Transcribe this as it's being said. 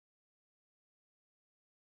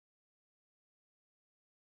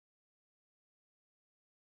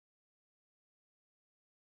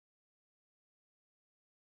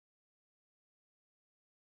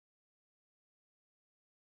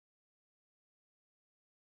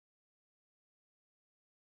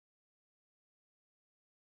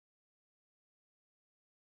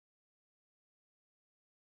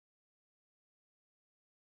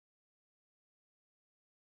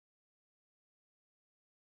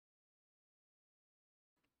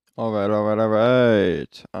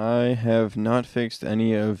Alright. I have not fixed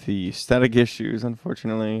any of the static issues,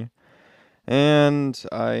 unfortunately. And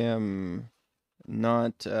I am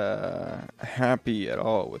not happy at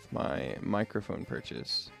all with my microphone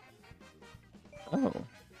purchase. Oh,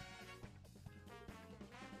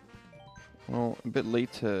 well, a bit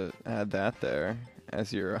late to add that there,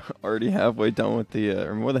 as you're already halfway done with the,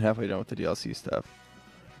 or more than halfway done with the DLC stuff.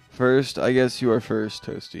 First, I guess you are first,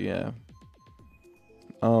 Toasty, yeah.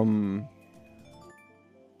 Um,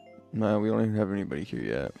 no, we don't even have anybody here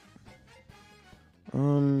yet.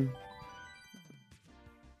 Um,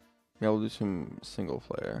 yeah, we'll do some single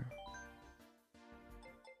player.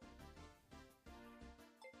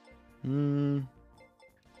 Yeah,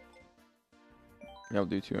 I'll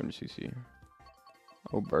do 200cc.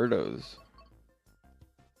 Oh, Birdos.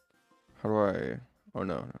 How do I... Oh,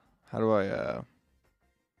 no. How do I,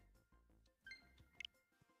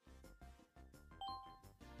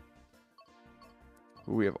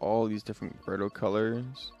 Ooh, we have all these different Birdo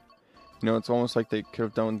colors. You know, it's almost like they could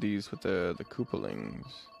have done these with the Koopalings.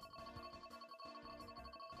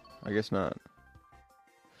 I guess not.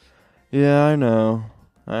 Yeah, I know.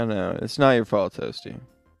 I know. It's not your fault, Toasty.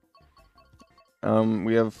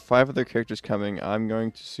 We have 5 other characters coming. I'm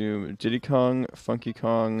going to assume Diddy Kong, Funky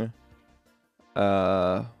Kong,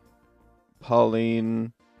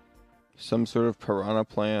 Pauline, some sort of piranha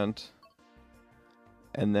plant,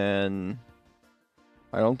 and then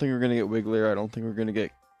I don't think we're gonna get Wiggler. I don't think we're gonna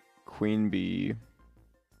get Queen Bee.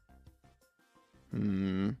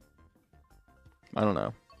 I don't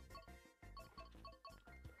know.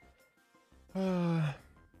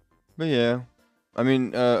 But yeah. I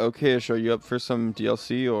mean, okay, are you up for some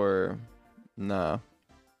DLC or nah?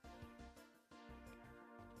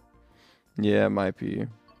 Yeah, it might be.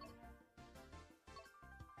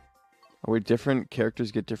 Oh, wait, different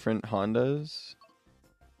characters get different Hondas?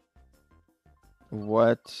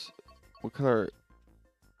 What color?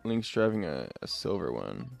 Link's driving a silver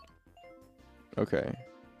one. Okay.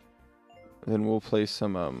 Then we'll play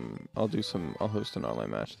some, I'll host an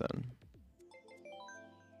online match then.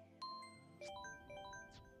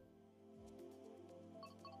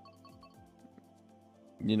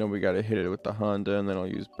 You know, we gotta hit it with the Honda, and then I'll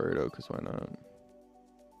use Birdo, because why not?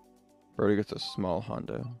 Birdo gets a small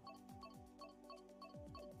Honda.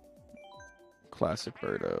 Classic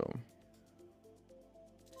Birdo.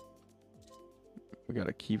 We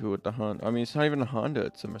gotta keep it with the Honda. I mean, it's not even a Honda,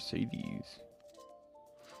 it's a Mercedes.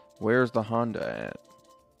 Where's the Honda at?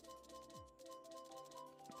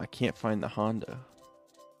 I can't find the Honda.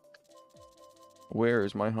 Where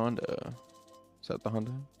is my Honda? Is that the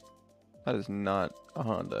Honda? That is not a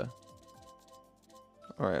Honda.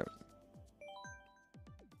 Alright.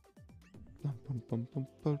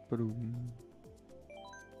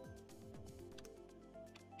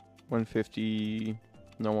 150.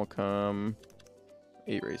 Normal com.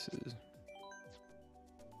 8 races.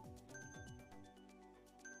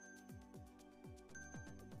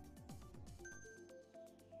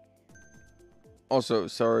 Also,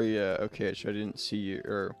 sorry, okay, I didn't see you,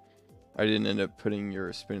 or I didn't end up putting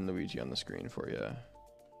your Spin Luigi on the screen for you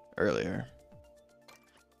earlier.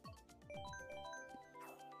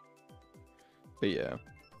 But yeah.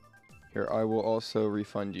 Here, I will also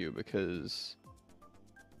refund you because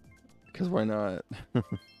why not?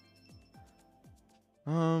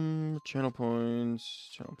 Channel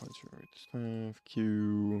points for stuff,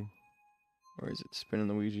 Q, or is it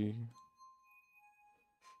Spin Luigi?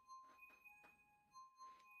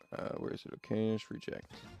 Where is it? Okay, just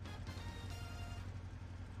reject.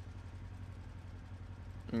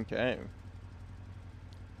 Okay.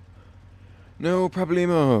 No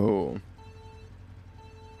problemo.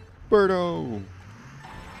 Birdo.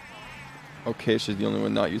 Okay, she's the only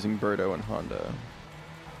one not using Birdo and Honda.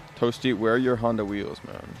 Toasty, where are your Honda wheels,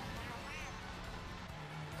 man?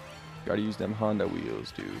 Gotta use them Honda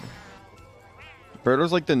wheels, dude.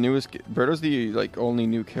 Birdo's like the newest. Birdo's the like only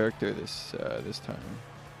new character this time.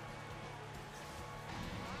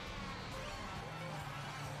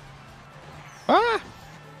 Ah!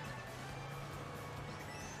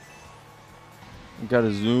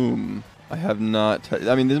 Gotta zoom. I have not.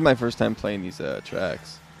 I mean, this is my first time playing these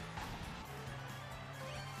tracks.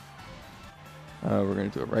 We're gonna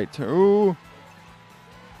do a right turn. Ooh!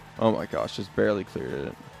 Oh my gosh, just barely cleared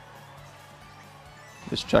it.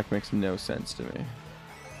 This track makes no sense to me.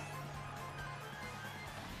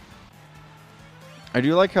 I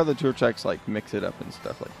do like how the tour tracks like mix it up and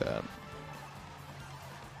stuff like that.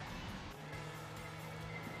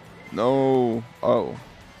 No. Oh.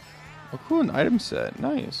 Oh, cool, an item set.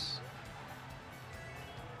 Nice.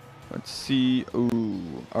 Let's see.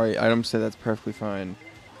 Ooh. Alright, item set, that's perfectly fine.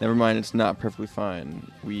 Never mind, it's not perfectly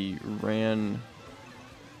fine. We ran...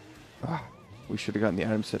 we should have gotten the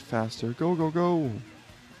item set faster. Go, go, go!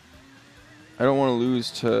 I don't want to lose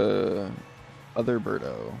to other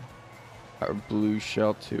Birdo. Our blue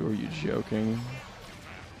shell too, are you joking?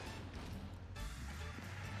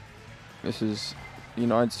 This is... You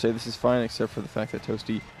know, I'd say this is fine except for the fact that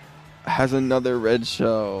Toasty has another red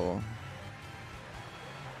shell.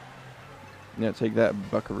 Yeah, take that,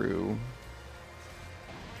 buckaroo.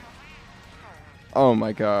 Oh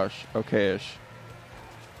my gosh. Okay-ish.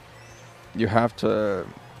 You have to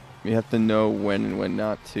know when and when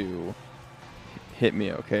not to hit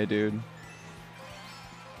me, okay, dude?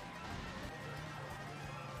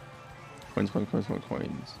 Coins, coins, coins, coins,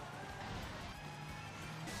 coins.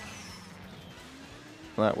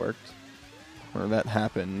 Well, that worked. Or that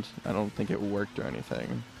happened. I don't think it worked or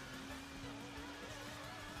anything.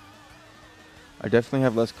 I definitely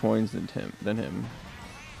have less coins than him.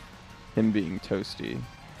 Him being Toasty.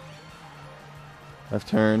 Left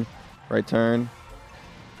turn. Right turn.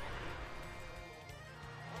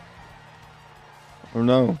 Oh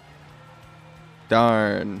no.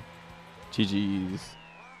 Darn. GG's.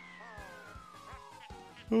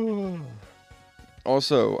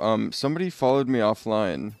 Also, somebody followed me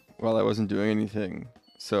offline while I wasn't doing anything.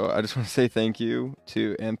 So I just want to say thank you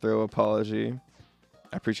to Anthro Apology.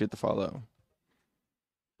 I appreciate the follow.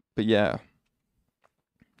 But yeah.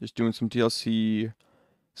 Just doing some DLC.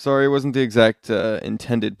 Sorry, it wasn't the exact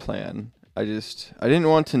intended plan. I didn't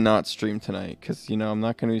want to not stream tonight because, you know, I'm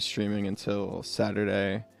not going to be streaming until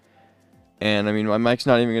Saturday. And, I mean, my mic's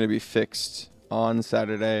not even going to be fixed on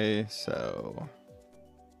Saturday, so...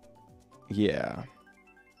 Yeah.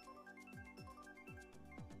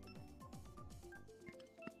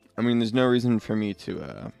 I mean, there's no reason for me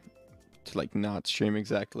to like, not stream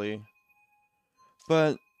exactly.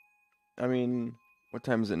 But, I mean, what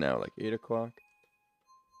time is it now? Like, 8 o'clock?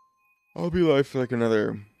 I'll be live for like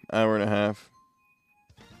another hour and a half.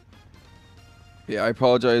 Yeah, I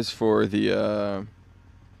apologize for the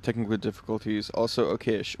technical difficulties. Also,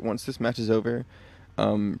 okayish, once this match is over,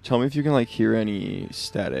 tell me if you can like hear any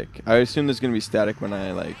static. I assume there's gonna be static when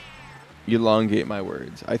I like elongate my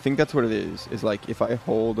words. I think that's what it is. Is like if I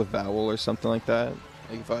hold a vowel or something like that.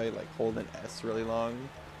 Like if I like hold an S really long,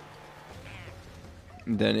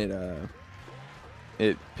 then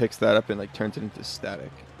it picks that up and like turns it into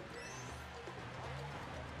static.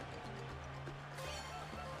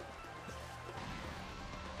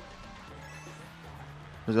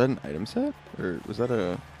 Was that an item set? Or was that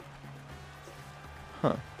a...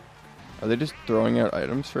 Huh. Are they just throwing out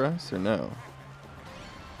items for us, or no?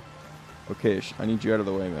 Okay, I need you out of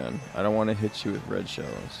the way, man. I don't want to hit you with red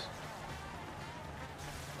shells.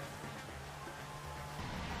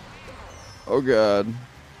 Oh god.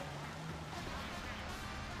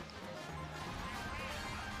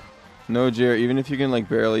 No, Jared, even if you can like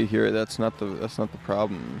barely hear it, that's not the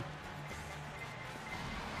problem.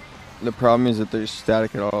 The problem is that there's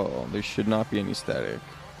static at all. There should not be any static.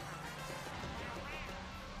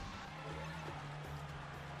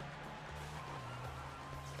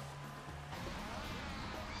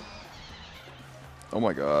 Oh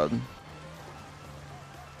my god.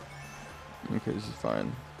 Okay, this is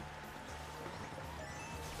fine.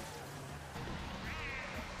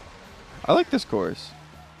 I like this course.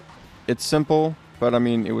 It's simple, but I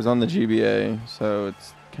mean, it was on the GBA, so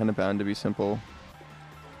it's kind of bound to be simple.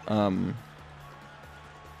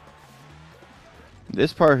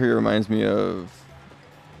 This part here reminds me of,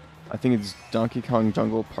 I think it's Donkey Kong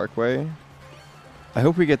Jungle Parkway. I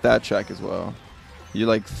hope we get that track as well. You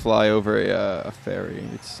like fly over a ferry.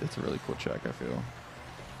 It's a really cool track, I feel.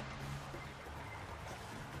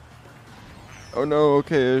 Oh no,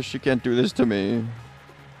 okay, she can't do this to me.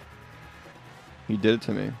 He did it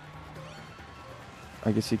to me.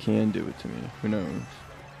 I guess he can do it to me. Who knows?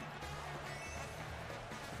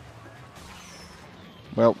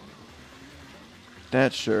 Well,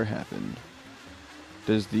 that sure happened.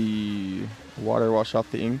 Does the water wash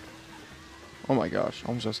off the ink? Oh my gosh,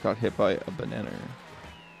 almost just got hit by a banana.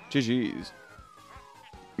 GG's.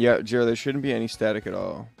 Yeah, Jared, there shouldn't be any static at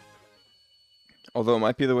all. Although it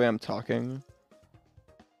might be the way I'm talking.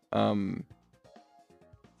 It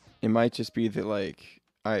might just be that, like,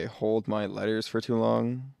 I hold my letters for too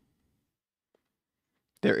long.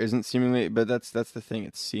 There isn't seemingly, but that's the thing,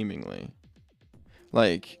 it's seemingly.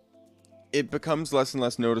 Like, it becomes less and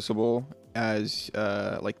less noticeable as,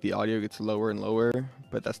 like, the audio gets lower and lower.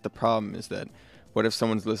 But that's the problem, is that what if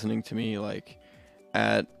someone's listening to me, like,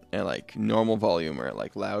 at like, normal volume or at,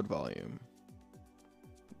 like, loud volume?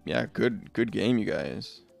 Yeah, good game, you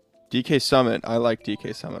guys. DK Summit, I like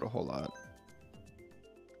DK Summit a whole lot.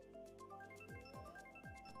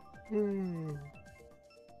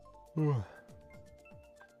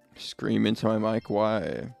 Scream into my mic,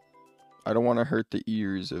 why? I don't want to hurt the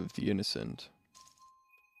ears of the innocent.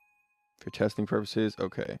 For testing purposes,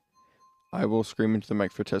 okay. I will scream into the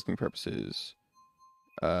mic for testing purposes.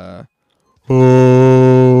 Oh.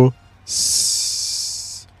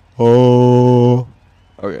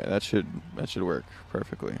 Okay, that should work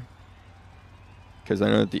perfectly. Because I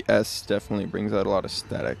know that the S definitely brings out a lot of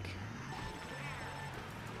static.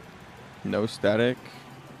 No static?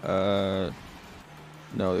 No,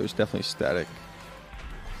 there's definitely static.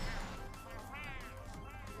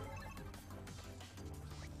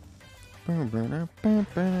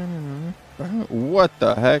 What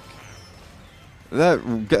the heck?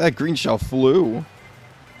 That green shell flew.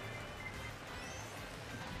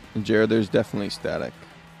 Jared, there's definitely static.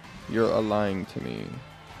 You're lying to me.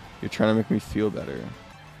 You're trying to make me feel better.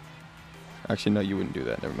 Actually, no, you wouldn't do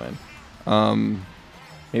that. Never mind.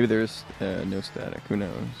 Maybe there's no static. Who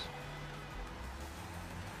knows?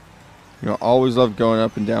 You know, always love going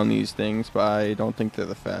up and down these things, but I don't think they're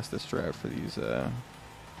the fastest route for these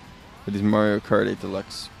Mario Kart 8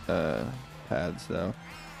 Deluxe pads, though.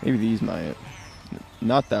 Maybe these might.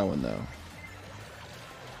 Not that one, though.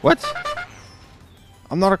 What?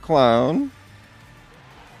 I'm not a clown.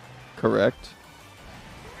 Correct.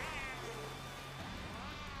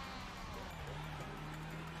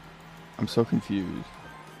 I'm so confused.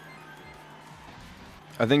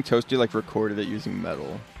 I think Toasty like recorded it using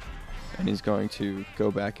metal, and he's going to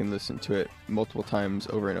go back and listen to it multiple times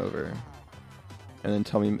over and over, and then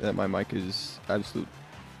tell me that my mic is absolute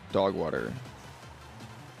dog water.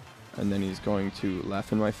 And then he's going to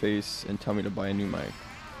laugh in my face and tell me to buy a new mic.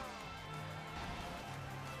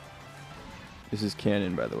 This is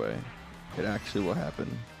canon, by the way. It actually will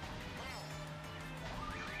happen.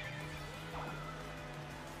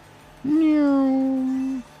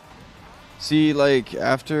 See, like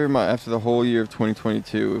after the whole year of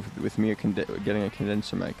 2022, with me getting a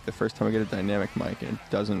condenser mic, the first time I get a dynamic mic and it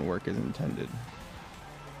doesn't work as intended.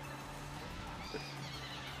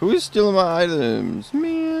 Who is stealing my items,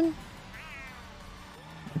 man?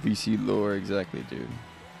 VC lore, exactly, dude.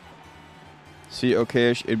 See, okay,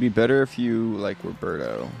 it'd be better if you like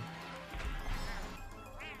Roberto.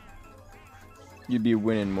 You'd be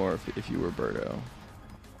winning more if you were Roberto.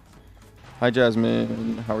 Hi,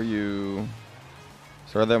 Jasmine. How are you?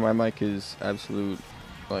 Sorry that my mic is absolute,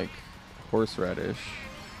 like, horseradish.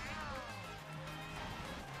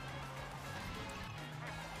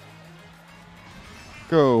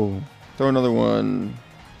 Go. Throw another one.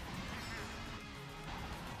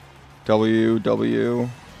 W.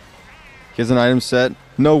 He has an item set.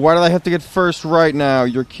 No, why did I have to get first right now?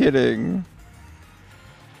 You're kidding.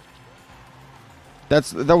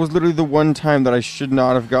 That was literally the one time that I should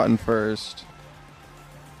not have gotten first.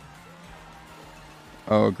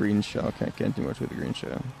 Oh, green shell. Okay, can't do much with the green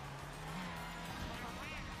shell.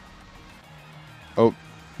 Oh,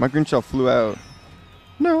 my green shell flew out.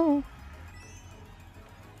 No.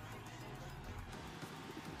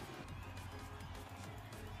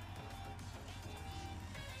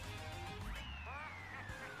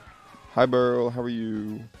 Hi, Burl. How are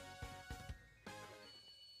you?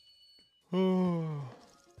 I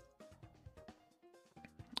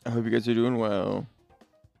hope you guys are doing well.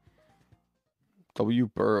 W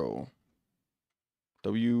Burl.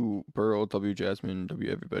 W Burl, W Jasmine,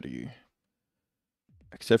 W everybody.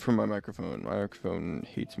 Except for my microphone. My microphone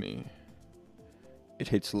hates me. It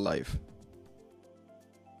hates life.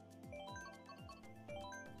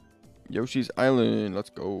 Yoshi's Island. Let's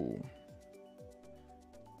go.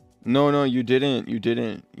 No, you didn't. You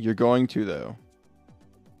didn't. You're going to, though.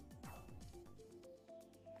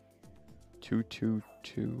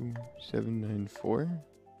 222794.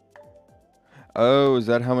 Oh, is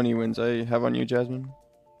that how many wins I have on you, Jasmine?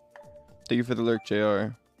 Thank you for the lurk, JR.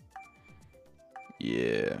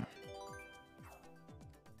 Yeah.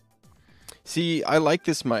 See, I like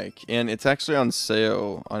this mic, and it's actually on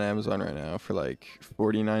sale on Amazon right now for like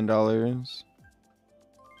 $49.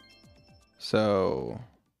 So,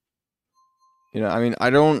 you know, I mean, I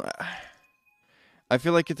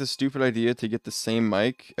feel like it's a stupid idea to get the same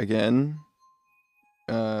mic again.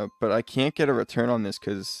 But I can't get a return on this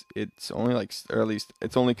because it's only like, or at least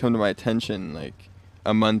it's only come to my attention like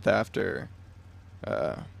a month after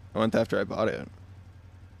I bought it.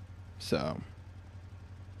 So,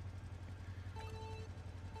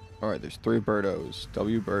 all right, there's 3 Birdos.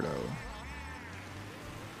 W Birdo.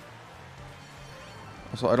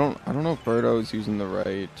 Also, I don't know if Birdo is using the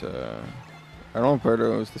right. I don't know if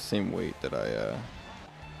Birdo is the same weight that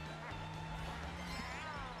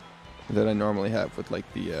I normally have with like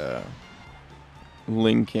the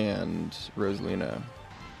Link and Rosalina.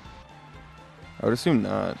 I would assume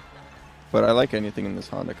not. But I like anything in this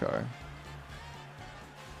Honda car.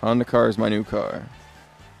 Honda car is my new car.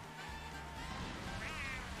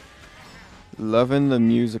 Loving the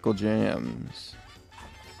musical jams.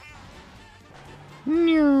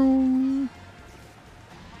 Oh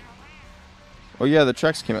yeah, the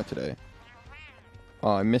tracks came out today.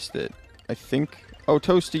 Oh, I missed it. I think... Oh,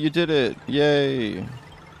 Toasty, you did it! Yay!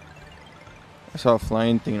 I saw a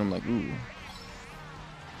flying thing and I'm like, ooh.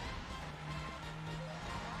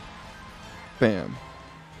 Bam.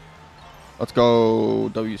 Let's go,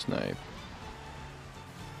 W snipe.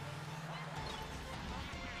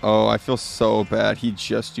 Oh, I feel so bad. He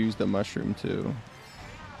just used the mushroom too.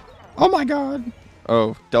 Oh my god!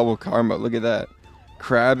 Oh, double karma. Look at that.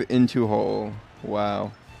 Crab into hole.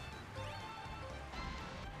 Wow.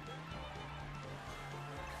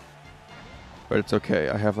 But it's okay.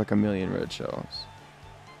 I have like a million red shells.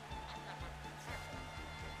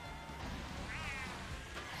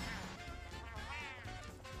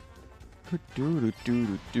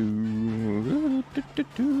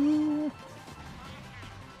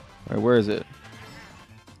 Alright, where is it?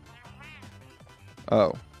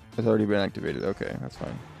 Oh, it's already been activated. Okay, that's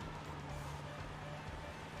fine.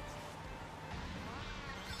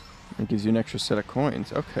 It gives you an extra set of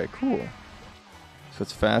coins. Okay, cool. So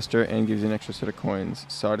it's faster and gives you an extra set of coins.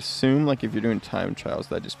 So I'd assume, like, if you're doing time trials,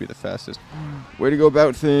 that'd just be the fastest way to go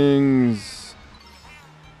about things.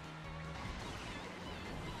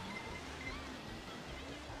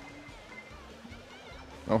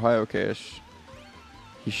 Ohio Cash.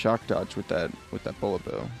 He shock dodged with that bullet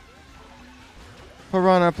bill.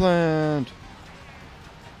 Piranha plant.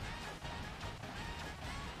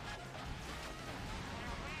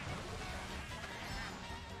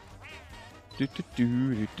 Do, do,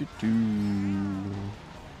 do, do, do, do.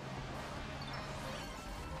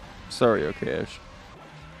 Sorry, Okash.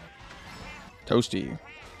 Toasty.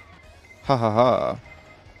 Ha ha ha.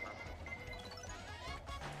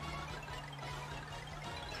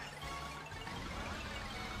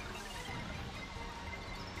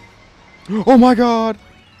 Oh my god!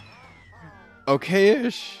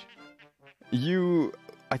 Okay-ish? I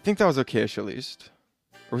think that was okay-ish at least.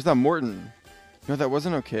 Or was that Morton? No, that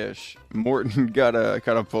wasn't okay-ish. Morton got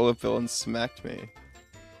a bullet bill and smacked me.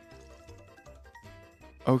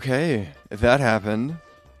 Okay, that happened.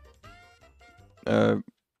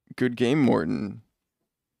 Good game, Morton.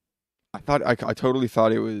 I totally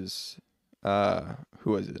thought it was,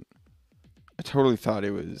 who was it? I totally thought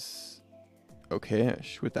it was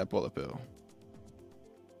okay-ish with that bullet bill.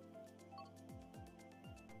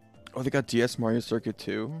 Oh, they got DS Mario Circuit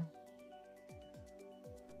 2?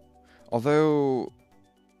 Although,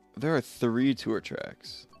 there are 3 tour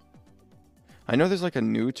tracks. I know there's like a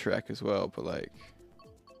new track as well, but like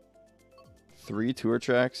 3 tour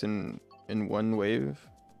tracks in one wave?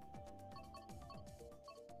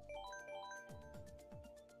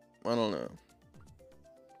 I don't know.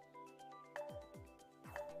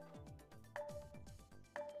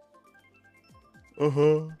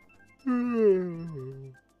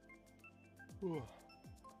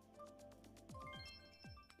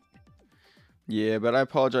 Yeah, but I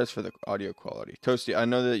apologize for the audio quality. Toasty, I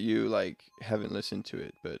know that you like haven't listened to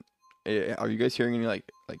it, but are you guys hearing any like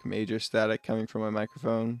major static coming from my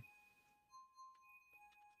microphone?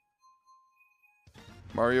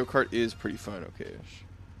 Mario Kart is pretty fun, okay-ish.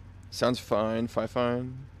 Sounds fine,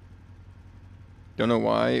 fine. Don't know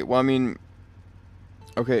why. Well, I mean,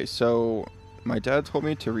 okay, so my dad told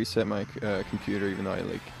me to reset my computer, even though I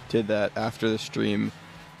like did that after the stream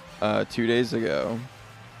 2 days ago.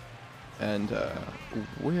 And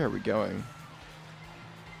where are we going?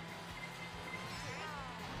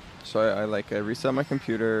 So I reset my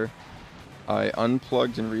computer. I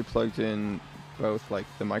unplugged and replugged in both like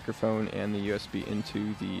the microphone and the USB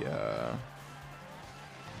into the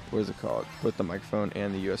what is it called? Put the microphone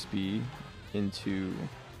and the USB into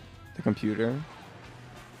the computer.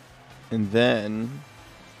 And then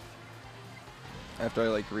after I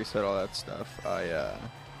like reset all that stuff, I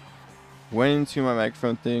went into my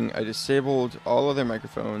microphone thing. I disabled all other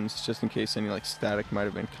microphones just in case any like static might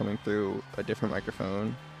have been coming through a different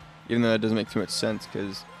microphone. Even though that doesn't make too much sense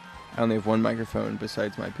because I only have one microphone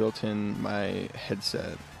besides my built-in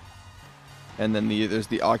headset. And then there's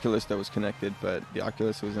the Oculus that was connected, but the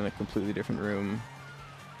Oculus was in a completely different room.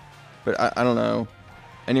 But I don't know.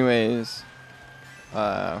 Anyways,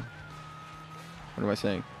 what am I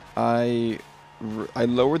saying? I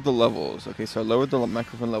lowered the levels. Okay, so I lowered the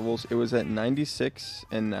microphone levels. It was at 96,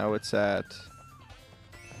 and now it's at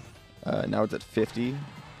 50.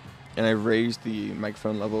 And I raised the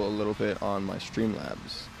microphone level a little bit on my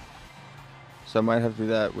Streamlabs. So I might have to do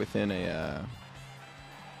that within a,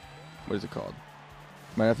 what is it called?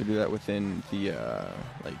 Might have to do that within the,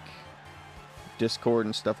 like, Discord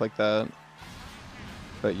and stuff like that.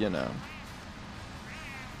 But, you know.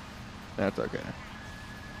 That's okay.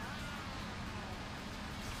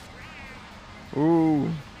 Ooh.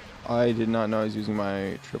 I did not know I was using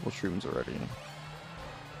my triple shrooms already.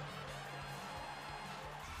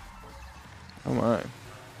 Oh my.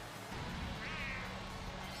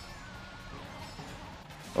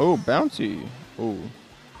 Oh, bouncy. Oh.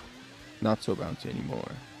 Not so bouncy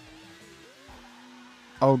anymore.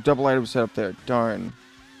 Oh, double item set up there. Darn.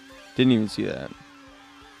 Didn't even see that.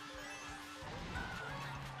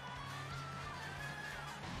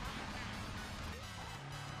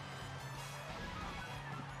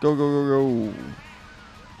 Go, go, go, go.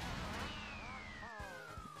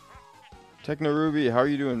 Techno Ruby, how are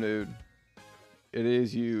you doing, dude? It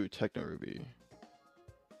is you, Techno Ruby.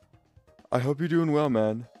 I hope you're doing well,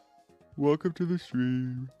 man. Welcome to the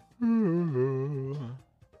stream.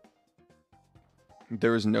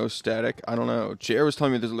 There was no static. I don't know. JR was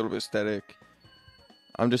telling me there's a little bit of static.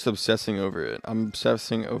 I'm just obsessing over it. I'm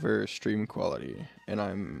obsessing over stream quality, and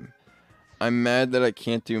I'm mad that I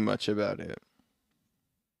can't do much about it.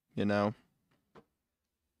 You know?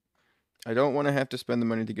 I don't want to have to spend the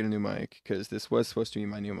money to get a new mic, because this was supposed to be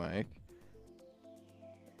my new mic.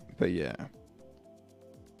 But yeah.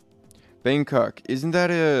 Bangkok, isn't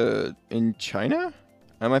that in China?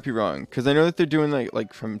 I might be wrong, because I know that they're doing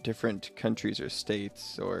like from different countries or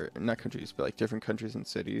states, or not countries, but like different countries and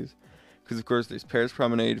cities. Because of course there's Paris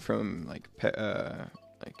Promenade from like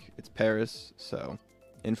it's Paris, so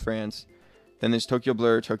in France. Then there's Tokyo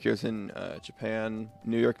Blur. Tokyo's in Japan.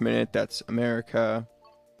 New York Minute, that's America.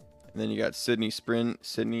 And then you got Sydney Sprint.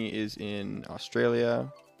 Sydney is in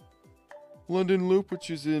Australia. London Loop,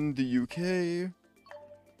 which is in the UK.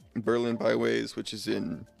 Berlin Byways, which is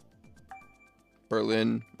in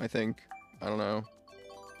Berlin, I think. I don't know.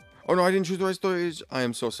 Oh no, I didn't choose the right stage. I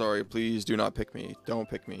am so sorry. Please do not pick me. Don't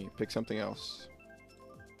pick me. Pick something else.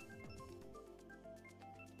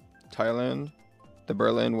 Thailand? The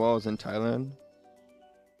Berlin Wall is in Thailand?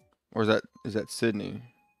 Or is that Sydney?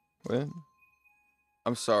 What?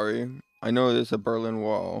 I'm sorry. I know there's a Berlin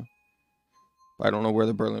Wall, but I don't know where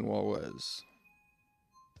the Berlin Wall was.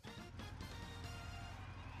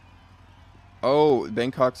 Oh,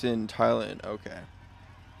 Bangkok's in Thailand. Okay.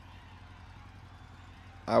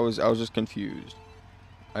 I was just confused.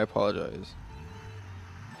 I apologize.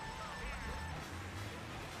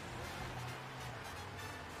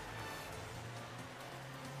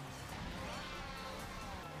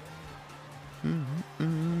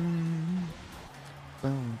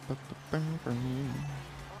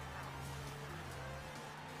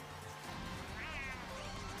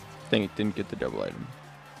 Dang it, didn't get the double item.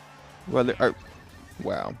 Well,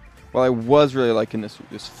 wow. Well, I was really liking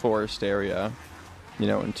this forest area, you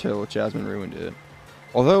know, until Jasmine ruined it.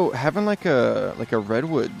 Although having like a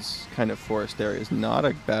redwoods kind of forest area is not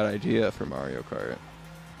a bad idea for Mario Kart,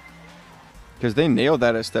 because they nailed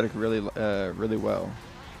that aesthetic really really well.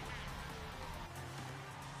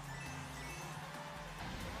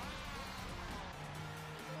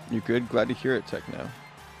 You good? Glad to hear it, Techno.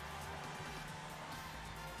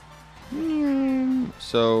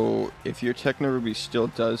 So, if your Techno Ruby still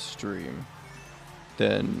does stream,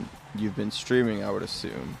 then you've been streaming, I would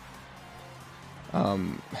assume.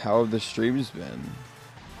 How have the streams been?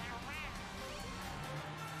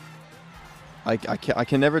 I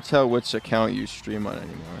can never tell which account you stream on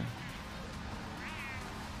anymore.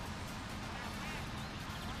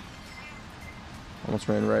 Almost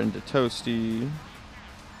ran right into Toasty.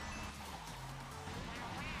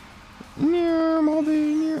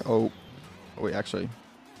 Oh, wait, actually.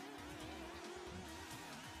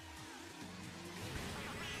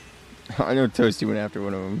 I know Toasty went after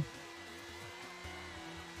one of them.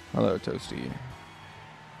 Hello, Toasty.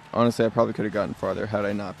 Honestly, I probably could have gotten farther had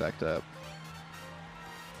I not backed up.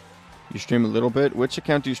 You stream a little bit? Which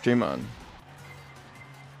account do you stream on?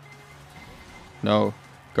 No.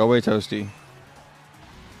 Go away, Toasty.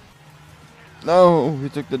 No, he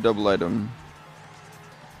took the double item.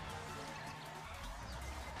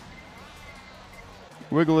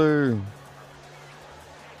 Wiggler.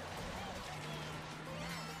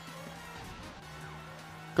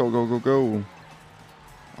 Go, go, go, go.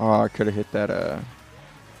 Oh, I could have hit that,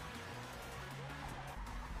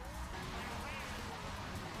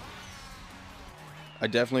 I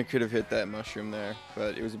definitely could have hit that mushroom there,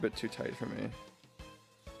 but it was a bit too tight for me.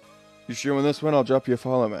 You stream on this one? I'll drop you a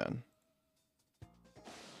follow, man.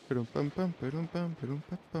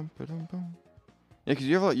 Yeah, because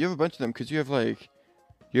you have a bunch of them. Because you have like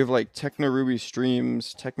Techno Ruby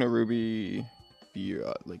streams, Techno Ruby,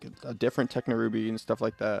 like a different Techno Ruby and stuff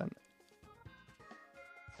like that.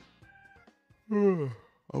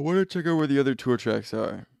 I want to check out where the other tour tracks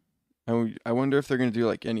are. I wonder if they're gonna do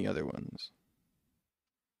like any other ones.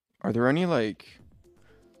 Are there any like?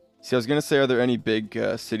 See, I was gonna say, are there any big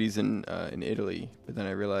cities in Italy? But then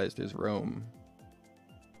I realized there's Rome,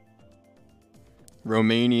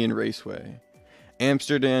 Romanian Raceway,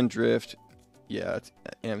 Amsterdam Drift. Yeah, it's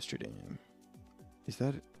Amsterdam. Is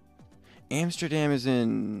that Amsterdam? Is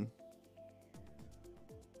in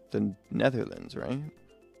the Netherlands, right?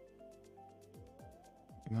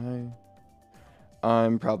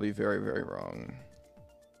 I'm probably very, very wrong.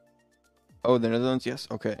 Oh, the Netherlands? Yes,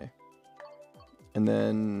 okay. And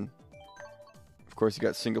then, of course, you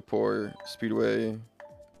got Singapore Speedway.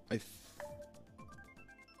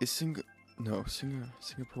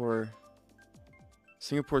 Singapore.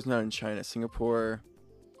 Singapore's not in China. Singapore.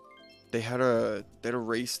 They had a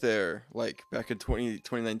race there, like back in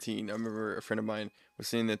 2019. I remember a friend of mine was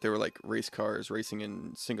saying that there were like race cars racing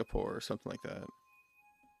in Singapore or something like that.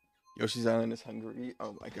 Yoshi's Island is Hungary.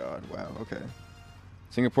 Oh my god, wow, okay.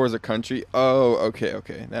 Singapore is a country? Oh,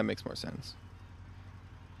 okay. That makes more sense.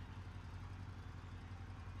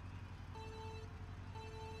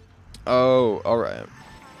 Oh, alright.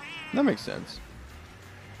 That makes sense.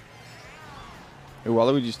 Hey,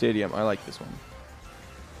 Waluigi Stadium, I like this one.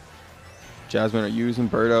 Jasmine, are you using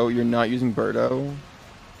Birdo? You're not using Birdo?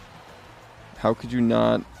 How could you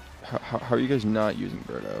not... How are you guys not using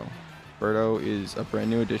Birdo? Birdo is a brand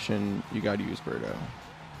new addition. You gotta use Birdo.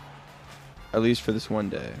 At least for this one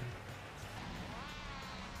day.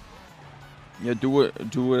 Yeah, do what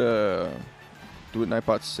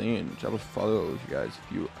Nightbot's saying. Drop a follow, you guys,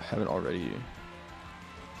 if you haven't already.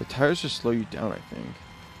 The tires just slow you down, I think.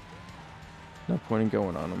 No point in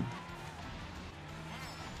going on them.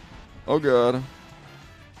 Oh god.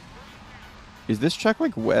 Is this track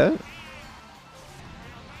like wet?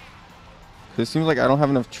 Cause it seems like I don't have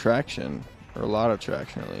enough traction. Or a lot of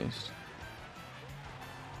traction at least.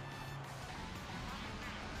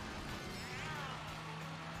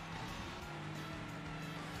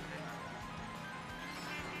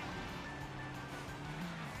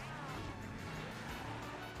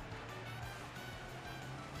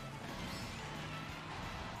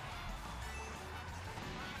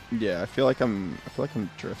 Yeah, I feel like I'm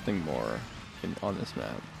drifting more on this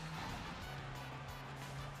map.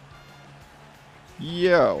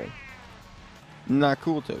 Yo. Not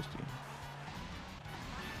cool, Toasty.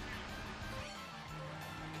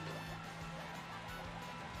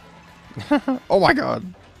 Oh my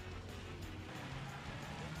god.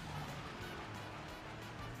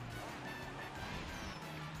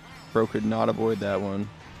 Bro could not avoid that one.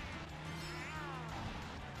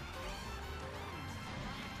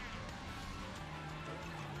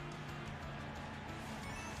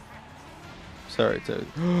 Sorry, Toad.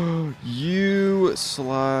 You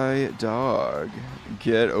sly dog.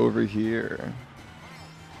 Get over here.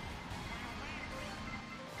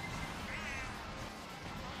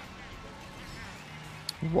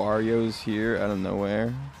 Wario's here out of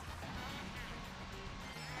nowhere.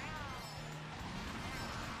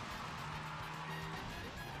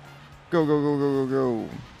 Go, go, go, go, go, go.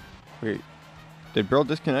 Wait. Did Brill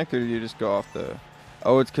disconnect or did he just go off the...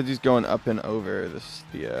 Oh, it's because he's going up and over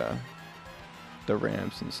the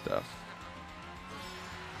ramps and stuff.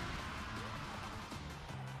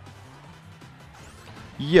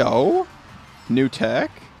 Yo! New tech?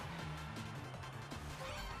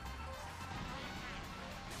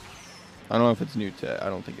 I don't know if it's new tech. I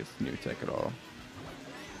don't think it's new tech at all.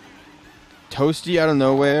 Toasty out of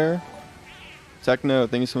nowhere? Techno,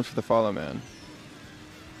 thank you so much for the follow, man.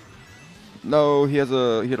 No, he had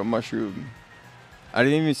a mushroom. I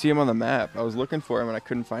didn't even see him on the map. I was looking for him and I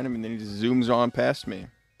couldn't find him, and then he just zooms on past me.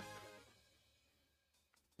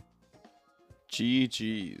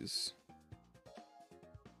 GG's.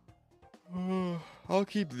 I'll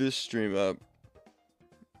keep this stream up.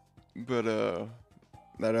 But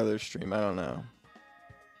that other stream, I don't know.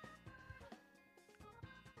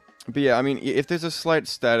 But yeah, I mean, if there's a slight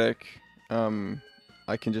static,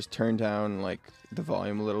 I can just turn down like the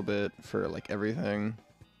volume a little bit for like everything.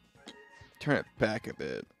 Turn it back a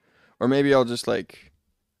bit, or maybe I'll just like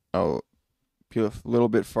I'll be a little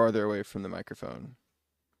bit farther away from the microphone,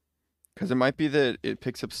 because it might be that it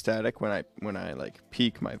picks up static when I like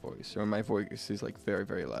peak my voice, or my voice is like very,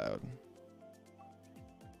 very loud.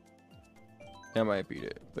 That might be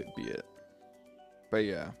it, but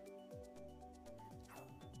yeah.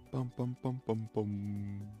 Bum bum bum bum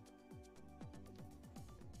bum.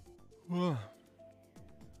 Oh,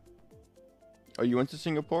 you went to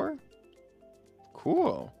Singapore?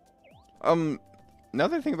 Cool. Now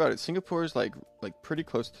that I think about it, Singapore is like pretty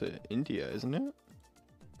close to India, isn't it?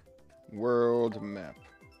 World map.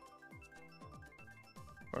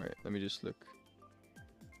 All right, let me just look.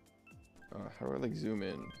 How do I like zoom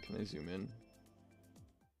in? Can I zoom in?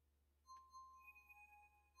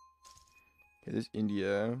 Okay, there's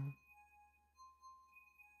India.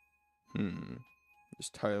 There's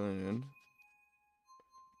Thailand.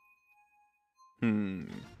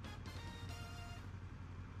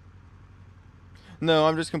 No,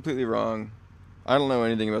 I'm just completely wrong. I don't know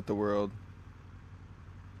anything about the world.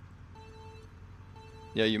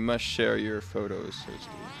 Yeah, you must share your photos, so to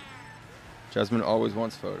speak. Jasmine always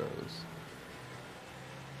wants photos.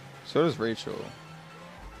 So does Rachel.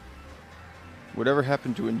 Whatever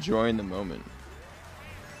happened to enjoying the moment?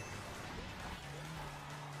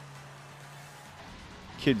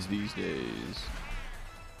 Kids these days.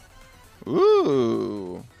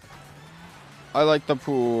 Ooh. I like the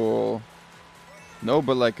pool. No,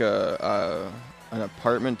 but like an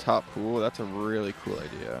apartment top pool. That's a really cool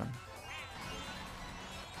idea.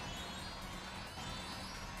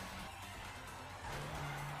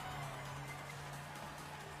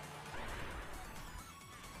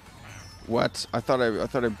 What? I thought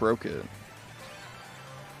I broke it.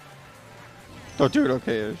 Don't do it,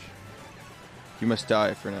 okay-ish. You must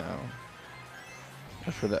die for now.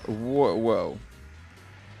 For that. Whoa, whoa.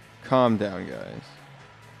 Calm down, guys.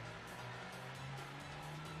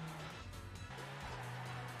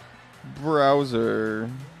 Browser.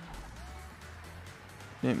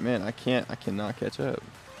 Hey, man, I cannot catch up.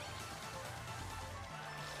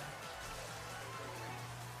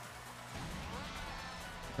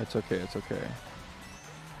 It's okay, it's okay.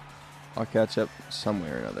 I'll catch up some way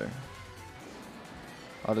or another.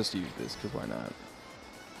 I'll just use this, because why not?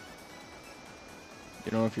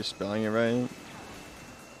 You don't know if you're spelling it right?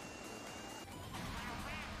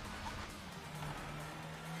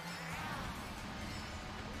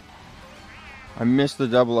 I missed the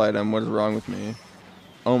double item. What is wrong with me?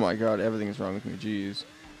 Oh my god, everything is wrong with me. Jeez.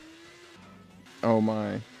 Oh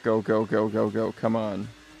my. Go, go, go, go, go. Come on.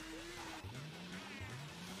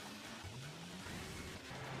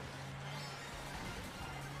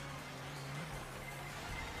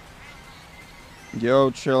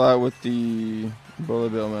 Yo, chill out with the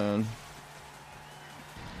bullet bill, man.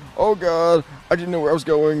 Oh god, I didn't know where I was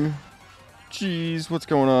going. Jeez, what's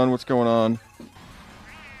going on? What's going on?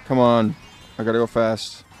 Come on. I gotta go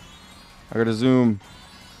fast. I gotta zoom.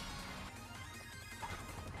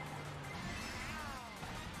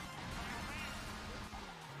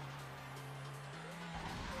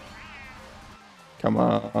 Come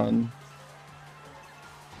on.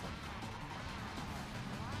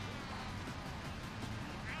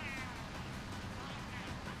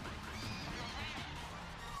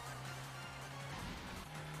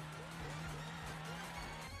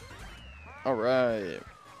 All right.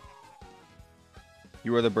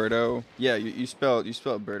 You are the Birdo. Yeah, you spelled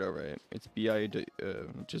Birdo right. It's B-I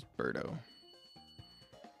just Birdo.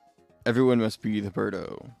 Everyone must be the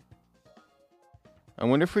Birdo. I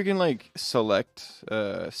wonder if we can like select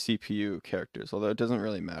CPU characters, although it doesn't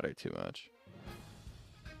really matter too much.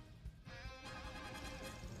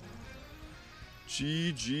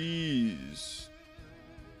 GG's.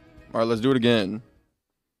 All right, let's do it again.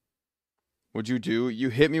 What'd you do? You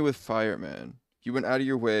hit me with fire, man. You went out of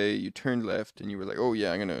your way, you turned left, and you were like, oh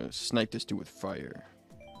yeah, I'm gonna snipe this dude with fire.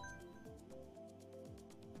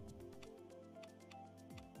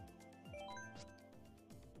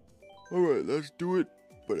 Alright, let's do it,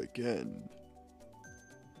 but again.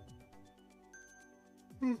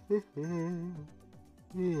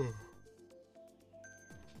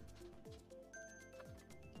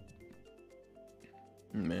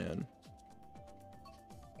 Man.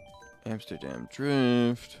 Amsterdam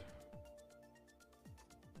Drift.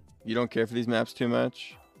 You don't care for these maps too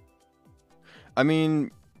much? I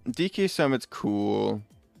mean, DK Summit's cool.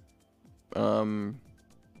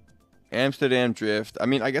 Amsterdam Drift. I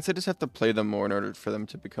mean, I guess I just have to play them more in order for them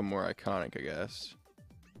to become more iconic, I guess.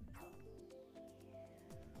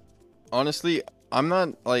 Honestly, I'm not,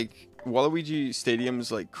 like, Waluigi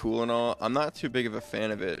Stadium's, like, cool and all. I'm not too big of a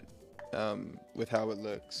fan of it, with how it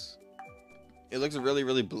looks. It looks really,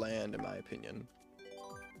 really bland, in my opinion.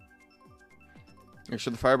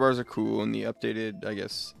 Sure, the fire bars are cool, and the updated, I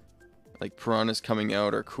guess, like piranhas coming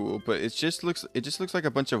out are cool, but it just looks like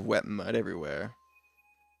a bunch of wet mud everywhere.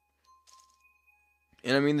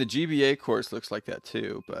 And I mean, the GBA course looks like that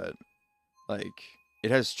too, but like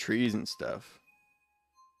it has trees and stuff.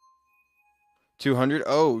 200?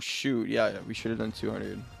 Oh shoot, yeah, we should have done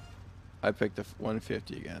 200. I picked the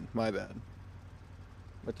 150 again. My bad.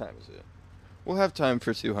 What time is it? We'll have time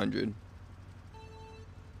for 200.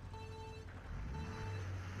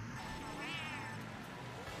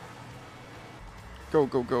 Go,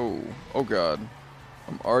 go, go. Oh, God.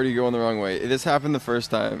 I'm already going the wrong way. This happened the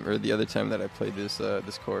first time, or the other time that I played this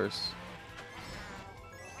this course.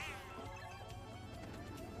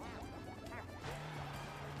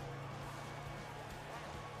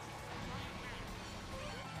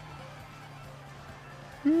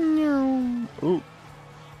 No. Ooh.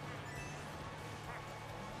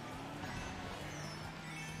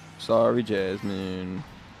 Sorry, Jasmine.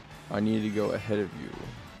 I need to go ahead of you.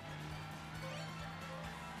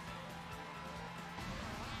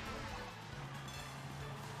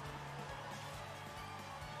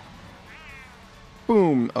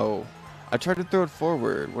 Boom. Oh. I tried to throw it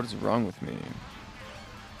forward. What is wrong with me?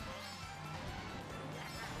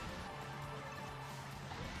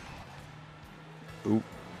 Oop.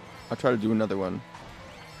 I'll try to do another one.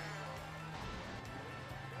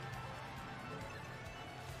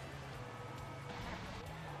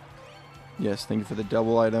 Yes, thank you for the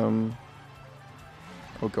double item.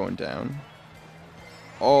 Oh, going down.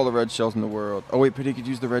 All the red shells in the world. Oh, wait, but he could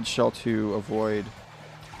use the red shell to avoid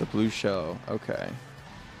the blue shell. Okay.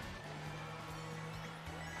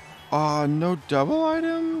 No double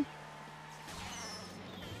item?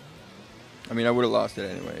 I mean, I would have lost it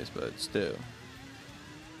anyways, but still.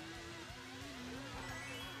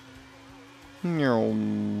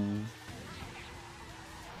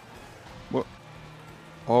 What?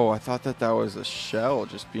 Oh, I thought that was a shell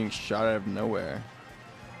just being shot out of nowhere.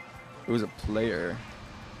 It was a player.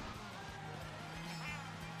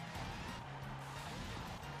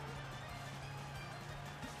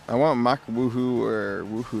 I want Mach Woohoo or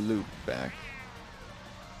Woohoo Loop back.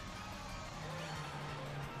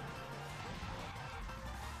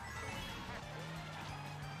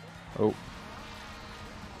 Oh.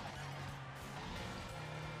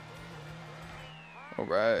 All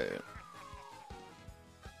right.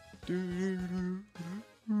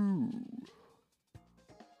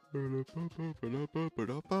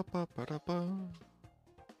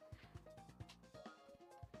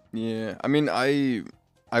 Yeah, I mean, I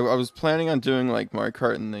was planning on doing like Mario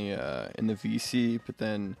Kart in the VC, but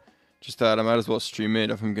then just thought I might as well stream it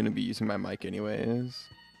if I'm gonna be using my mic anyways.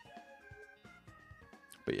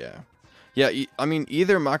 But yeah. Yeah, I mean,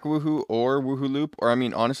 either Makawoohoo or Woohoo Loop, or I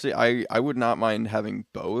mean, honestly, I would not mind having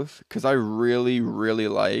both, because I really, really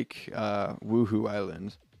like Woohoo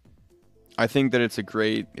Island. I think that it's a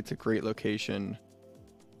great location.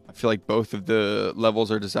 I feel like both of the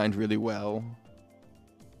levels are designed really well.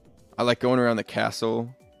 I like going around the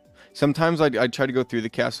castle. Sometimes I'd try to go through the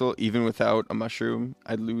castle even without a mushroom.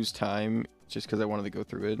 I'd lose time just because I wanted to go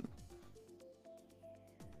through it.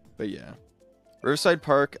 But yeah. Riverside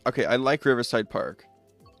Park. Okay, I like Riverside Park.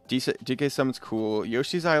 DK Summit's cool.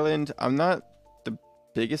 Yoshi's Island, I'm not the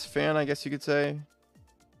biggest fan, I guess you could say.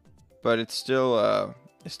 But it's still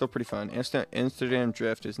pretty fun. Amsterdam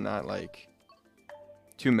Drift is not like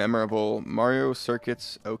too memorable. Mario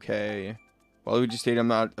Circuit's okay. Waluigi Stadium,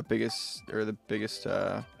 not the biggest.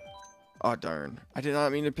 Oh darn! I did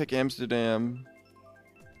not mean to pick Amsterdam.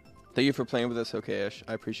 Thank you for playing with us, Okayish.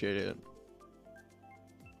 I appreciate it.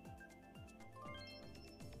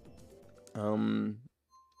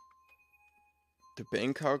 The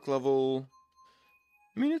Bangkok level,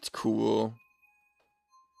 I mean, it's cool.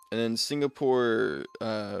 And then Singapore,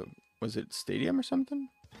 was it Stadium or something?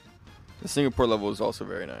 The Singapore level is also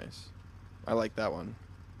very nice. I like that one.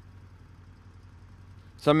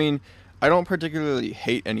 So, I mean, I don't particularly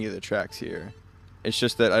hate any of the tracks here. It's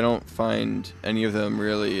just that I don't find any of them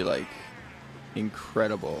really, like,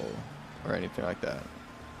 incredible or anything like that.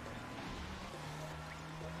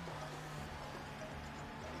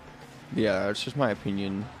 Yeah, it's just my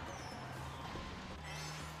opinion.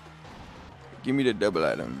 Give me the double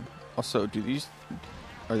item. Also, do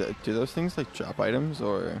those things like drop items,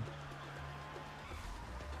 or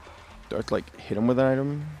do I have to like hit them with an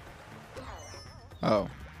item? Oh,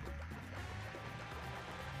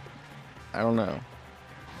 I don't know.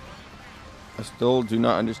 I still do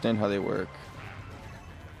not understand how they work.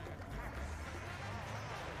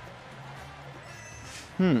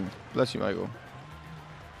 Bless you, Michael.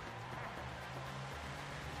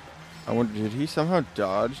 I wonder, did he somehow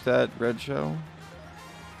dodge that red shell?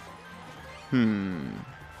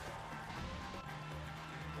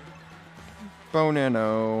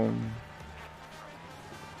 Bonano.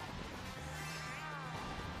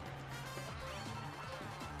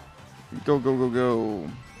 Go, go, go, go.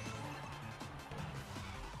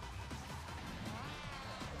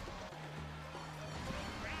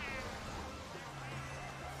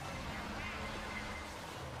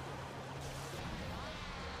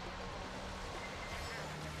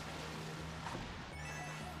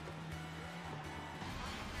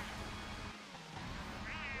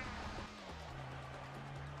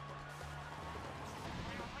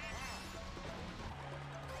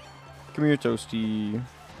 Come here, Toasty.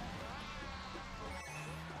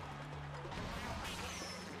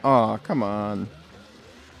 Aw, come on.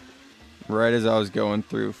 Right as I was going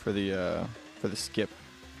through for the skip.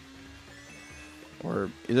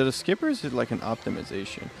 Or is it a skip or is it like an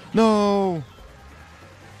optimization? No!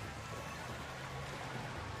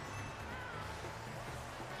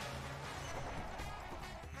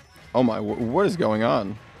 Oh my, what is going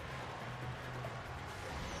on?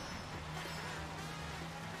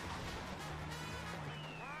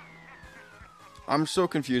 I'm so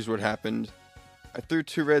confused what happened. I threw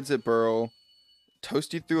 2 reds at Burrow.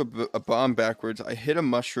 Toasty threw a bomb backwards. I hit a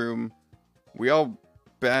mushroom. We all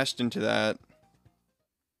bashed into that.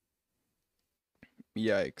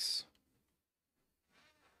 Yikes.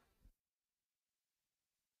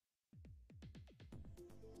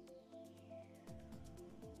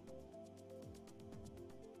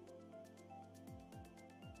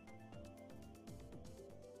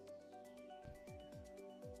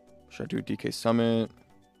 Should I do DK Summit?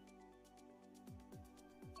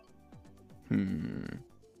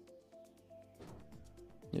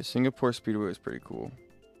 Yeah, Singapore Speedway is pretty cool.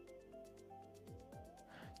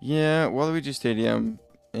 Yeah, Waluigi Stadium,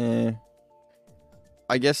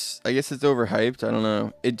 I guess it's overhyped. I don't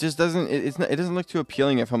know. It just doesn't. It doesn't look too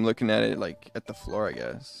appealing if I'm looking at it like at the floor. I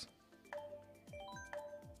guess.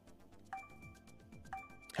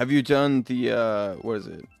 Have you done the what is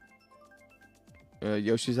it?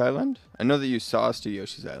 Yoshi's Island? I know that you saw us do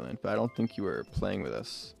Yoshi's Island, but I don't think you were playing with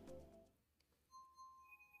us.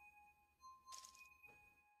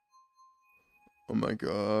 Oh my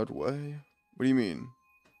god, why? What do you mean?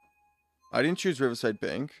 I didn't choose Riverside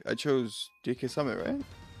Bank. I chose DK Summit, right?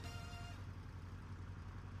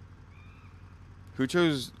 Who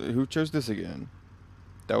chose this again?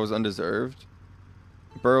 That was undeserved.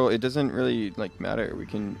 Burrow, it doesn't really like matter.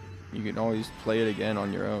 You can always play it again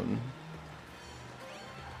on your own.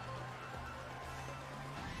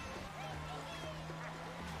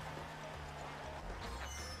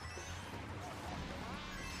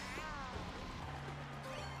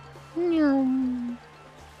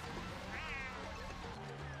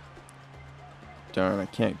 Darn, I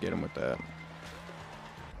can't get him with that.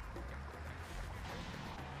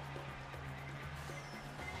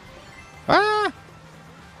 Ah!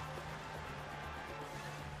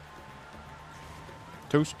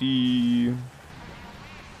 Toasty.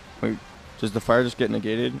 Wait, does the fire just get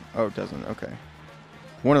negated? Oh, it doesn't. Okay.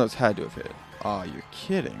 One of those had to have hit. Aw, you're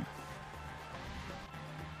kidding.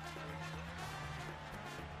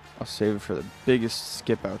 I'll save it for the biggest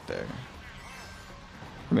skip out there.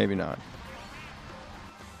 Or maybe not.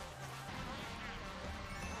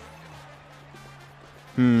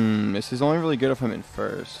 This is only really good if I'm in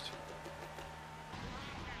first.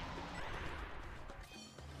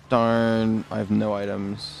 Darn, I have no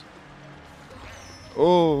items.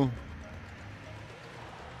 Oh.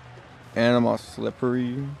 Animal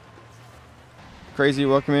slippery. Crazy,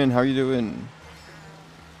 welcome in. How are you doing?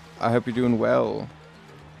 I hope you're doing well.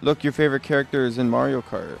 Look, your favorite character is in Mario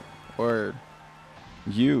Kart. Or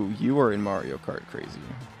you are in Mario Kart, Crazy.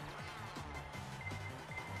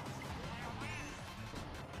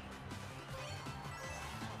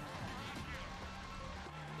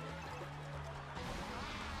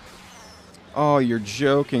 Oh, you're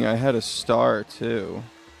joking. I had a star, too.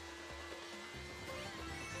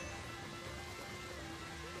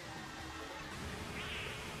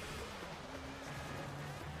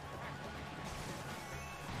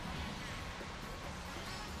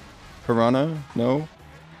 Piranha? No?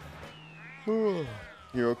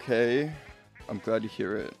 You're okay? I'm glad to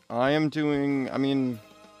hear it. I mean,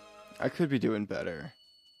 I could be doing better.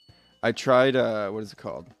 I tried, what is it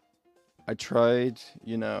called? I tried,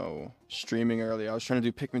 streaming early. I was trying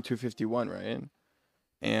to do Pikmin 251, right?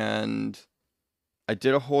 And I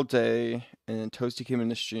did a whole day, and then Toasty came in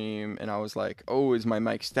the stream, and I was like, oh, is my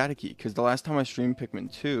mic staticky? Because the last time I streamed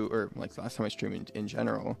Pikmin 2, or like the last time I streamed in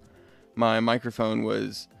general, my microphone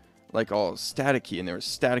was like all staticky, and there was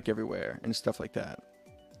static everywhere and stuff like that.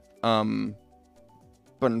 But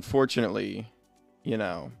unfortunately,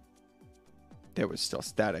 there was still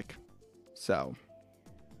static. So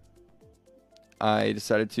I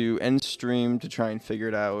decided to end stream to try and figure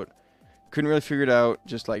it out. Couldn't really figure it out.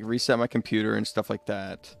 Just like reset my computer and stuff like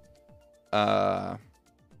that. And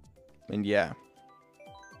yeah.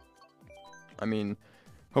 I mean,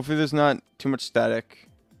 hopefully there's not too much static,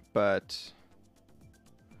 but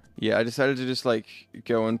yeah, I decided to just like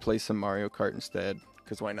go and play some Mario Kart instead,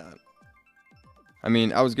 because why not? I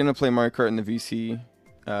mean, I was gonna play Mario Kart in the VC,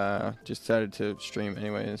 just decided to stream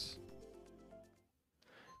anyways.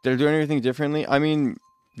 Did I do anything differently? I mean,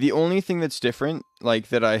 The only thing that's different, like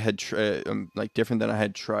that I had like different than I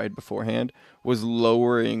had tried beforehand, was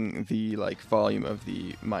lowering the like volume of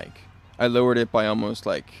the mic. I lowered it by almost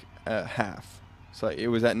like half. So it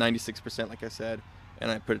was at 96%, like I said,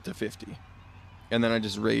 and I put it to 50. And then I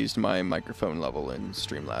just raised my microphone level in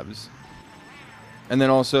Streamlabs. And then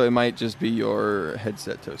also it might just be your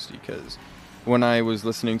headset, Toasty, because when I was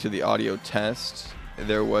listening to the audio test,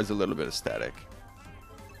 there was a little bit of static.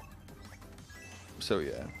 So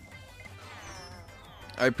yeah,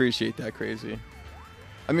 I appreciate that, Crazy.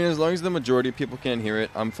 I mean, as long as the majority of people can't hear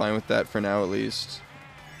it, I'm fine with that for now, at least.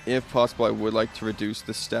 If possible, I would like to reduce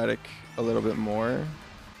the static a little bit more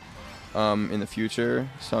in the future.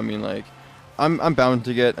 So I mean, like, I'm bound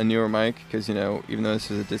to get a newer mic because, you know, even though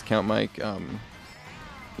this is a discount mic,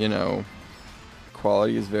 you know,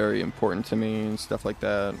 quality is very important to me and stuff like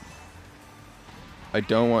that. I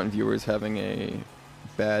don't want viewers having a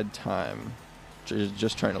bad time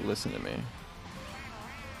just trying to listen to me.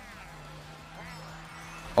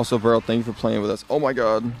 Also, Burl, thank you for playing with us. Oh my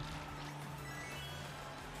god.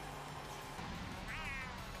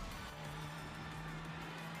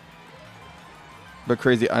 But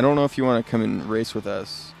Crazy, I don't know if you want to come and race with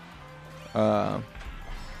us.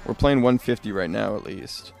 We're playing 150 right now, at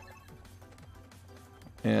least.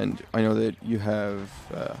 And I know that you have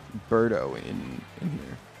Birdo in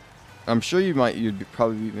here. I'm sure you'd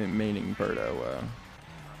probably be maining Birdo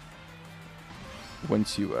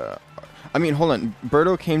once you I mean, hold on.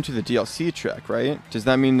 Birdo came to the DLC track, right? Does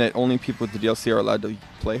that mean that only people with the DLC are allowed to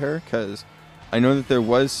play her? Because I know that there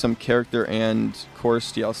was some character and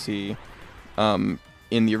course DLC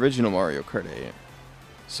in the original Mario Kart 8.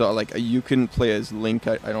 So like you couldn't play as Link,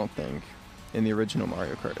 I don't think, in the original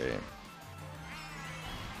Mario Kart 8.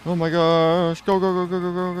 Oh my gosh! Go go go go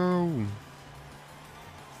go go go!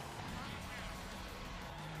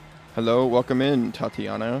 Hello, welcome in,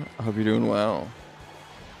 Tatiana. I hope you're doing well.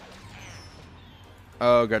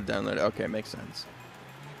 Oh, got to download it. Okay, makes sense.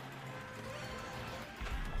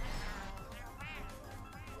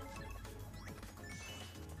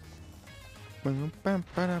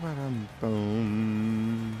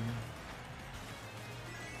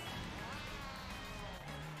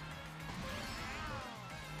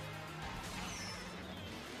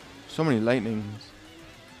 So many lightnings.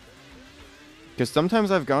 Because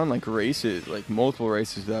sometimes I've gone like races, like multiple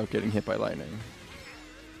races without getting hit by lightning.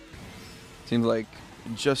 Seems like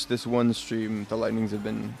just this one stream, the lightnings have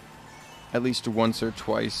been at least once or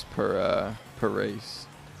twice per race.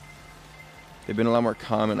 They've been a lot more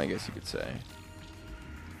common, I guess you could say.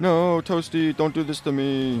 No, Toasty, don't do this to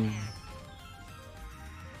me.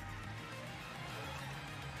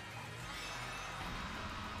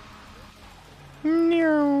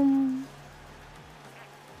 No.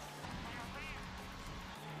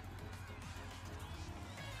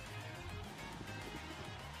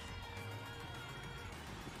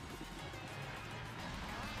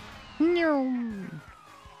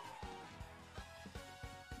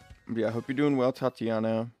 Yeah, I hope you're doing well,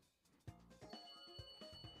 Tatiana.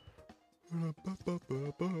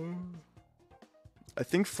 I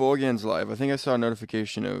think Fulgan's live. I think I saw a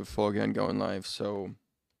notification of Fulgan going live, so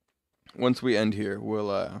once we end here,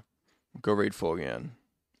 we'll go raid Fulgan.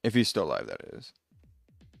 If he's still live, that is.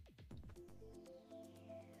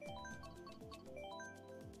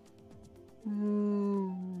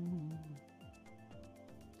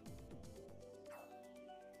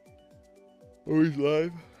 Oh, he's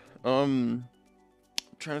live? I'm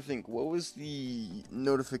trying to think, what was the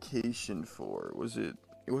notification for? Was it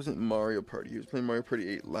wasn't Mario Party. He was playing Mario Party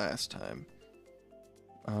 8 last time.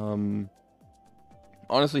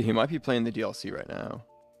 Honestly, he might be playing the DLC right now.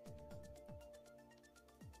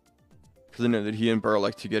 Because I know that he and Burl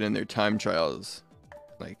like to get in their time trials,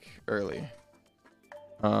 like, early.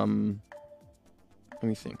 Let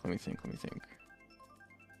me think.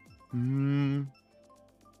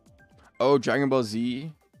 Oh, Dragon Ball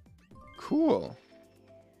Z? Cool.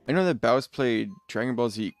 I know that Baus played Dragon Ball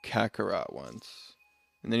Z Kakarot once.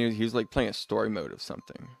 And then he was like playing a story mode of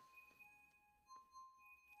something.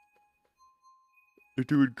 You're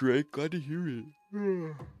doing great. Glad to hear it.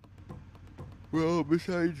 Well,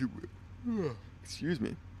 besides... excuse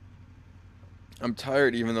me. I'm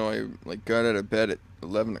tired even though I like got out of bed at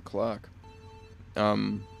 11 o'clock.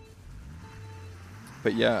 But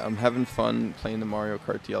yeah, I'm having fun playing the Mario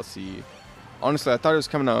Kart DLC. Honestly, I thought it was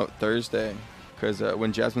coming out Thursday. Because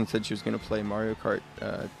when Jasmine said she was going to play Mario Kart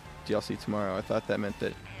DLC tomorrow, I thought that meant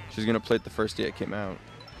that she was going to play it the first day it came out.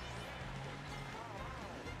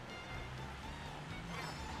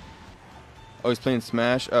 Oh, he's playing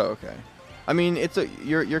Smash? Oh, okay. I mean,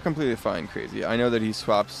 you're completely fine, Crazy. I know that he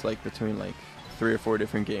swaps like between like 3 or 4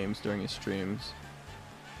 different games during his streams.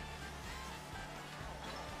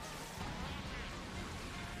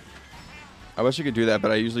 I wish I could do that, but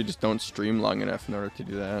I usually just don't stream long enough in order to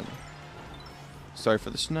do that. Sorry for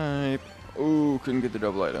the snipe. Ooh, couldn't get the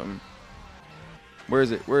double item. Where is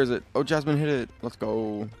it? Where is it? Oh, Jasmine hit it. Let's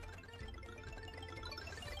go.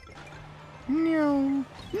 No.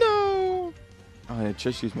 No. Oh, I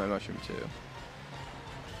just used my mushroom too.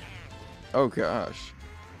 Oh gosh.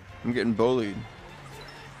 I'm getting bullied.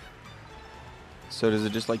 So does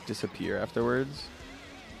it just like disappear afterwards?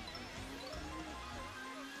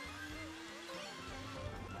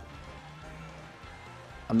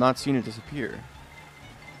 I'm not seeing it disappear.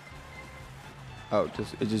 Oh,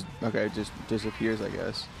 it just okay, it just disappears, I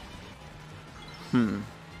guess.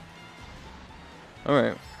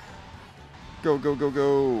 Alright. Go, go, go,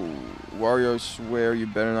 go. Wario, I swear you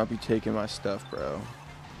better not be taking my stuff, bro.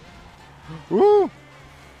 Woo!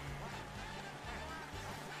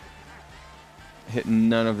 Hit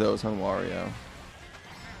none of those on Wario.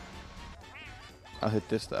 I'll hit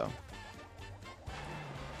this, though.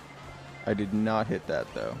 I did not hit that,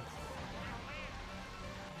 though.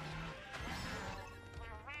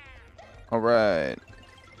 Alright.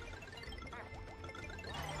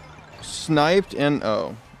 Sniped and...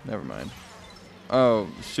 oh, never mind. Oh,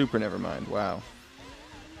 super never mind. Wow.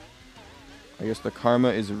 I guess the karma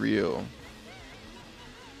is real.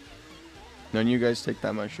 None of you guys take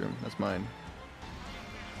that mushroom. That's mine.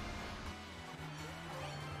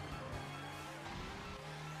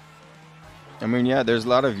 I mean, yeah, there's a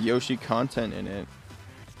lot of Yoshi content in it.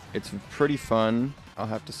 It's pretty fun, I'll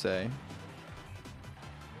have to say.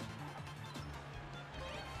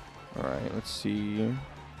 Alright, let's see.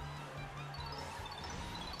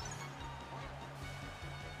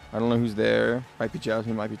 I don't know who's there. Might be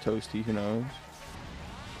Jasmine, might be Toasty, who knows.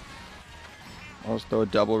 I'll just throw a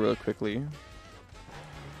double real quickly.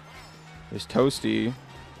 There's Toasty.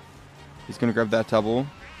 He's gonna grab that double.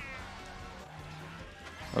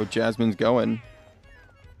 Oh, Jasmine's going.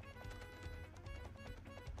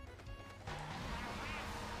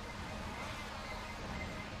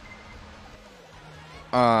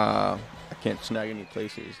 I can't snag any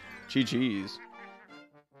places. GG's.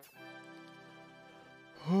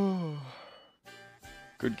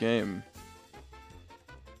 Good game.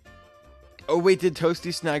 Oh, wait, did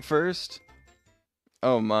Toasty snag first?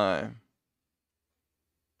 Oh, my.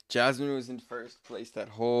 Jasmine was in first place that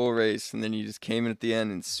whole race, and then you just came in at the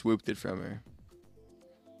end and swooped it from her.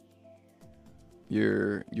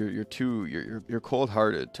 You're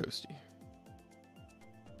cold-hearted, Toasty.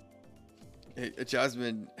 Hey,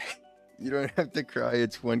 Jasmine, you don't have to cry.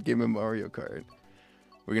 It's one game of Mario Kart.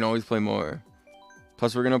 We can always play more.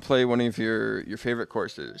 Plus, we're gonna play one of your favorite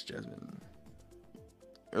courses, Jasmine,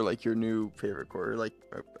 or like your new favorite course, or like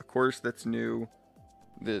a course that's new,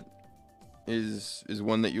 that is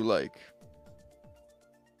one that you like.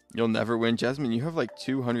 You'll never win, Jasmine. You have like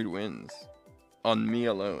 200 wins on me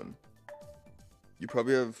alone. You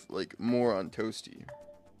probably have like more on Toasty.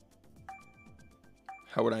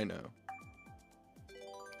 How would I know?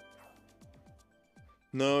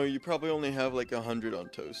 No, you probably only have like 100 on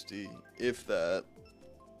Toasty, if that.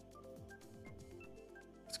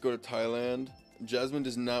 Let's go to Thailand. Jasmine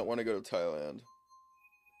does not want to go to Thailand.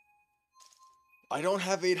 I don't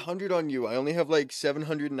have 800 on you. I only have like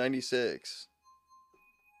 796.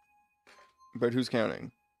 But who's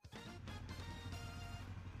counting?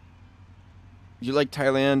 You like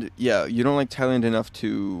Thailand? Yeah, you don't like Thailand enough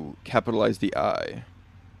to capitalize the I.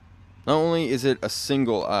 Not only is it a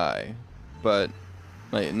single I, but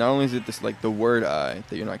like not only is it this like the word I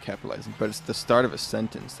that you're not capitalizing, but it's the start of a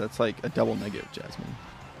sentence. That's like a double negative, Jasmine.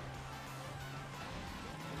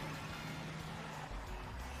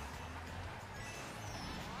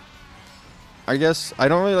 I guess I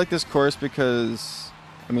don't really like this course because,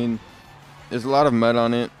 I mean, there's a lot of mud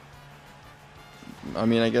on it. I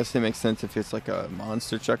mean, I guess it makes sense if it's like a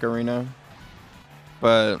monster truck arena.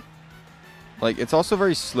 But, like, it's also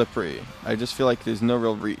very slippery. I just feel like there's no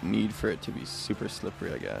real need for it to be super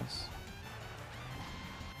slippery, I guess.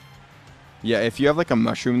 Yeah, if you have like a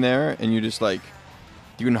mushroom there and you just like,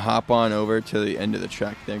 you can hop on over to the end of the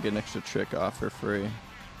track, then get an extra trick off for free.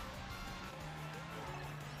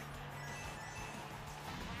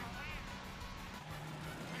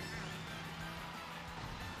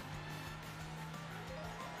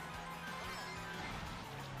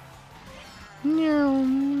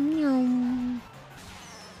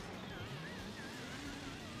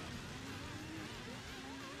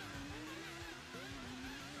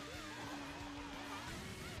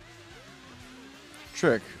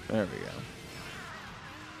 Trick. There we go.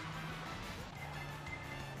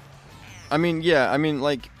 I mean, yeah, I mean,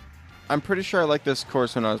 like, I'm pretty sure I liked this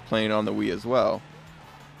course when I was playing on the Wii as well.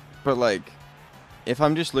 But, like, if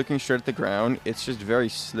I'm just looking straight at the ground, it's just very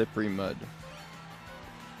slippery mud.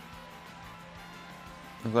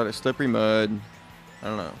 A lot of slippery mud. I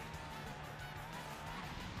don't know.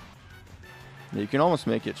 Yeah, you can almost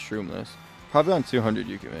make it shroomless. Probably on 200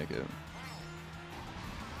 you can make it.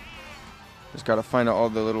 Just gotta find out all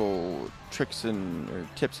the little tricks and or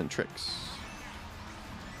tips and tricks.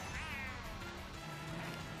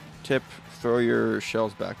 Tip: throw your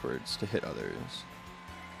shells backwards to hit others.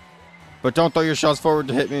 But don't throw your shells forward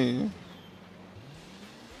to hit me.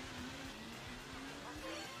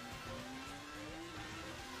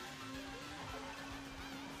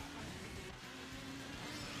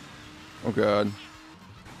 Oh god.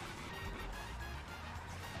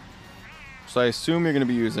 So I assume you're going to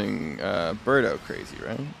be using Birdo Crazy,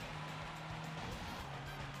 right?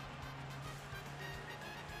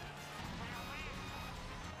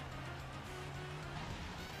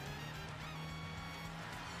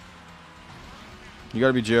 You got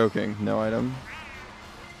to be joking. No item.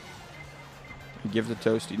 Give the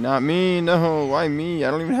Toasty. Not me. No. Why me?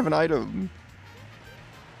 I don't even have an item.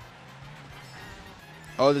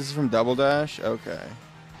 Oh, this is from Double Dash? Okay.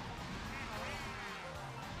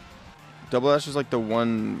 Double Dash is like the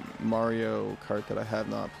one Mario Kart that I have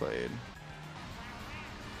not played.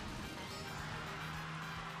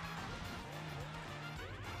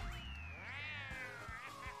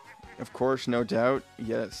 Of course, no doubt.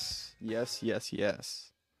 Yes. Yes, yes,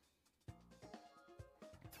 yes.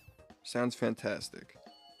 Sounds fantastic.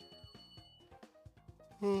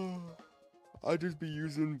 I'll just be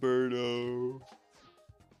using Birdo.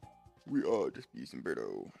 We all just be using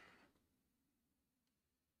Birdo.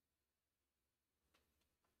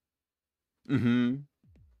 Mm-hmm.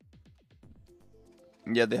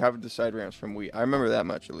 Yeah, they have the side ramps from Wii. I remember that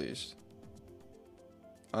much at least.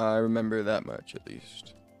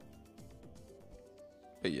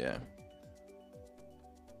 But yeah.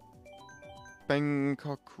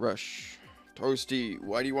 Bangkok Rush. Toasty,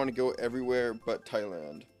 why do you want to go everywhere but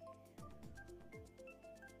Thailand?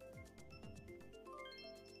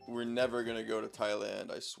 We're never gonna go to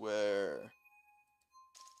Thailand, I swear.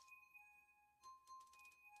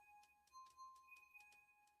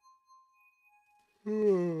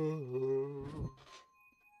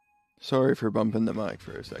 Sorry for bumping the mic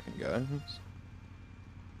for a second, guys.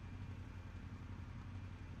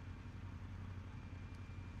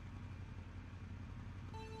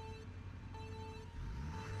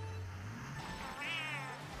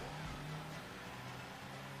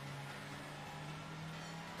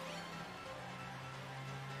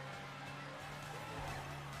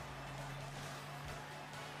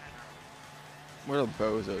 What a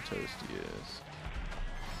bozo Toasty is.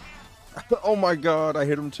 Oh my god, I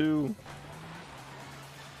hit him too.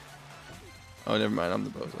 Oh, never mind, I'm the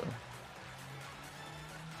bozo.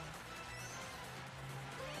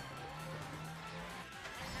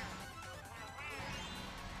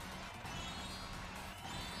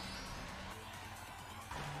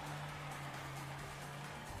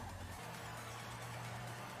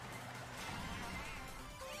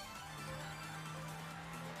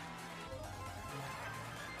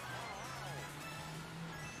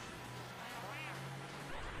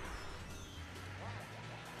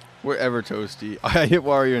 Wherever Toasty. I hit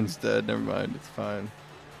Wario instead. Never mind. It's fine.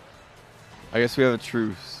 I guess we have a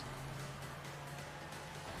truce.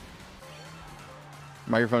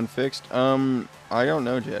 Microphone fixed? I don't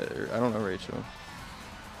know, Jet. I don't know, Rachel.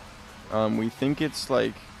 We think it's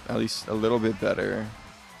like at least a little bit better,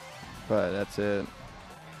 but that's it.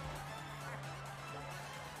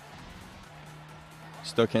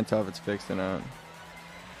 Still can't tell if it's fixed or not.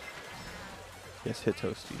 Yes, hit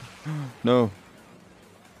Toasty. No.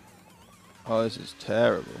 Oh, this is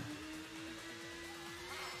terrible.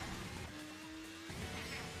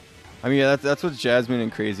 I mean, yeah, that's what Jasmine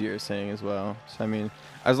and Crazy are saying as well. So, I mean,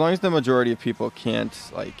 as long as the majority of people can't,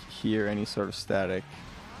 like, hear any sort of static,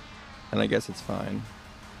 then I guess it's fine.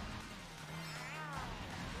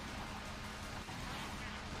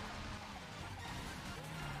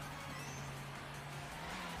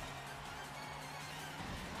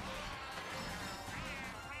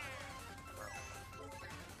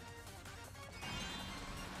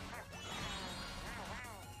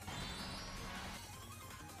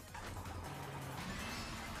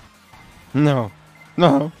 No.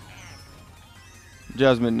 No.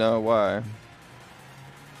 Jasmine, no. Why?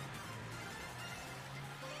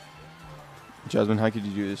 Jasmine, how could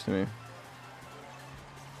you do this to me?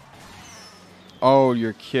 Oh,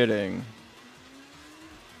 you're kidding.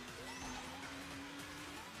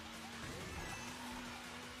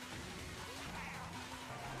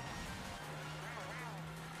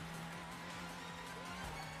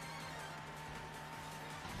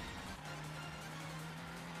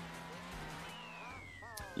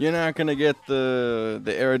 You're not gonna get the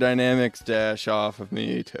aerodynamics dash off of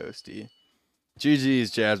me, Toasty. GG's,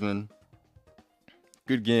 Jasmine.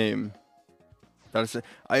 Good game. Gotta say,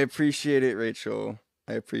 I appreciate it, Rachel.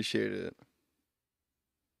 I appreciate it.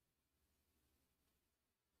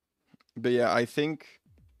 But yeah, I think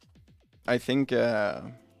we're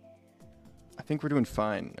doing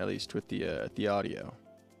fine, at least with the audio.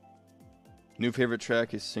 New favorite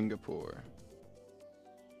track is Singapore.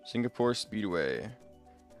 Singapore Speedway.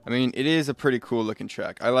 I mean, it is a pretty cool looking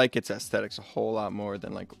track. I like its aesthetics a whole lot more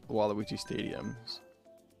than like Waluigi Stadium's.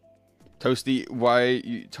 Toasty,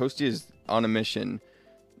 Toasty is on a mission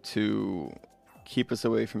to keep us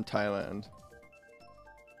away from Thailand.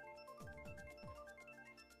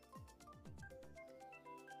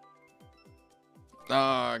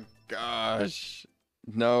 Oh gosh.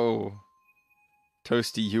 No.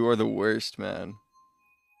 Toasty, you are the worst, man.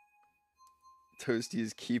 Toasty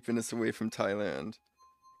is keeping us away from Thailand.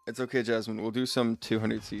 It's okay, Jasmine. We'll do some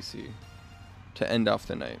 200cc to end off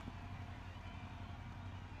the night.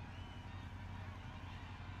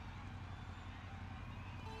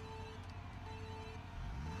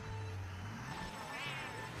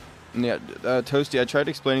 Yeah, Toasty, I tried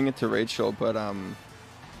explaining it to Rachel, but I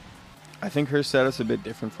think her setup's a bit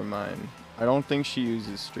different from mine. I don't think she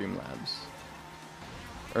uses Streamlabs.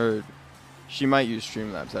 Or she might use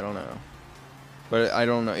Streamlabs, I don't know. But I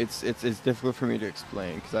don't know. It's difficult for me to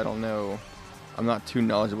explain because I don't know. I'm not too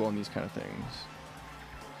knowledgeable in these kind of things.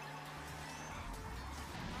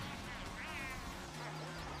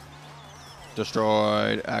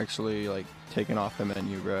 Destroyed. Actually, like, taken off the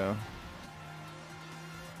menu, bro.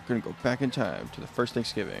 We're gonna go back in time to the first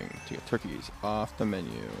Thanksgiving to get turkeys off the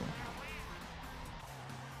menu.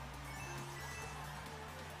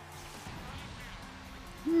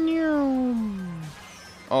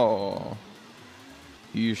 Oh.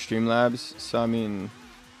 You use Streamlabs? So, I mean,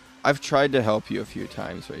 I've tried to help you a few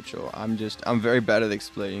times, Rachel. I'm very bad at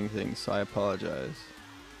explaining things, so I apologize.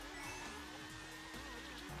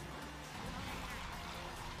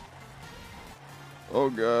 Oh,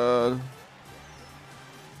 God.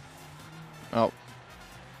 Oh.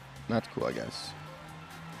 That's cool, I guess.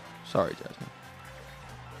 Sorry, Jasmine.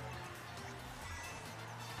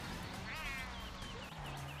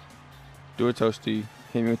 Do a Toasty.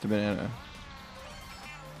 Hit me with the banana.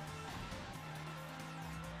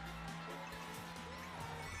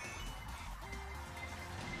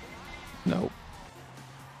 Nope.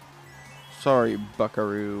 Sorry,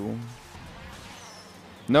 buckaroo.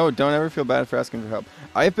 No, don't ever feel bad for asking for help.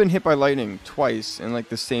 I've been hit by lightning twice in like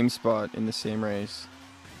the same spot in the same race.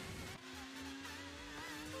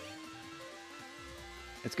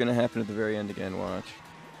 It's gonna happen at the very end again, watch.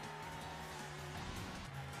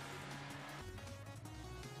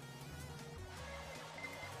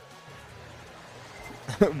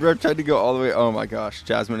 Bro tried to go all the way. Oh my gosh,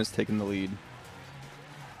 Jasmine has taken the lead.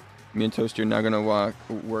 Me and Toasty are now gonna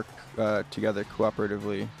work together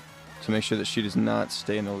cooperatively to make sure that she does not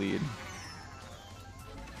stay in the lead.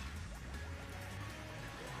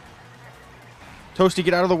 Toasty,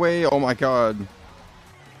 get out of the way! Oh my god.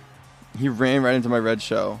 He ran right into my red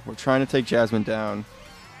shell. We're trying to take Jasmine down.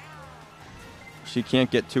 She can't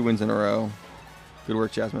get 2 wins in a row. Good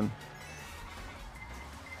work, Jasmine.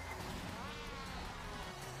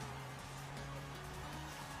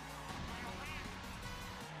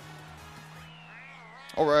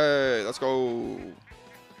 Alright, let's go.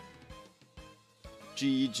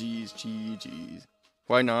 GG's, GG's.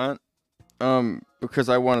 Why not? Because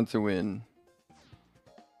I wanted to win.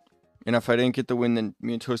 And if I didn't get the win, then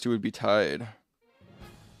me and Toasty would be tied.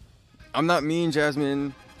 I'm not mean,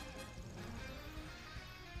 Jasmine.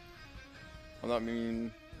 I'm not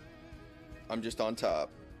mean. I'm just on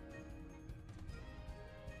top.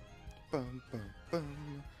 Bum, bum,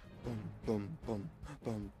 bum. Bum, bum, bum,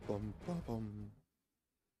 bum, bum, bum, bum.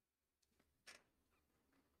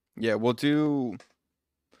 Yeah, we'll do...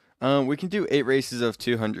 we can do 8 races of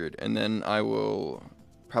 200, and then I will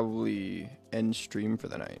probably end stream for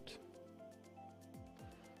the night.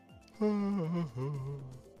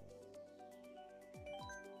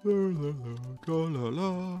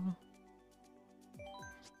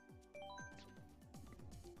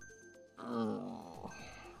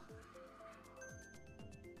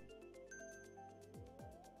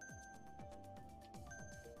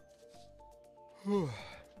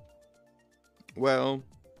 Well,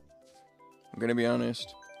 I'm gonna be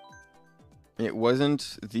honest. It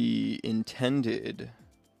wasn't the intended.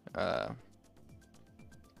 It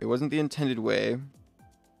wasn't the intended way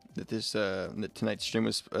that this that tonight's stream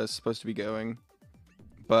was supposed to be going,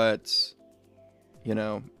 but you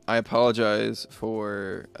know, I apologize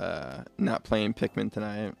for not playing Pikmin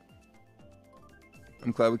tonight.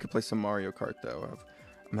 I'm glad we could play some Mario Kart, though.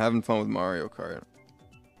 I'm having fun with Mario Kart.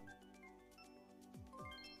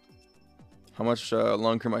 How much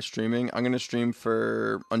longer am I streaming? I'm going to stream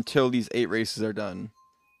for until these 8 races are done.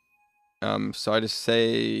 So I just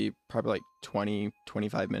say probably like 20,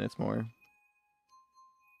 25 minutes more.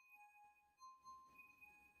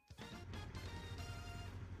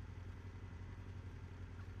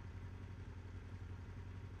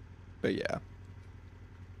 But yeah.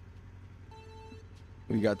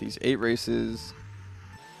 We got these 8 races.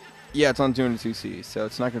 Yeah, it's on 202C, so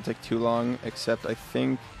it's not going to take too long, except I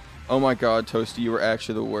think... Oh my god, Toasty, you were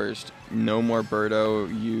actually the worst. No more Birdo.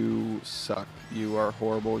 You suck. You are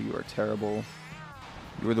horrible. You are terrible.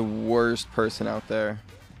 You are the worst person out there.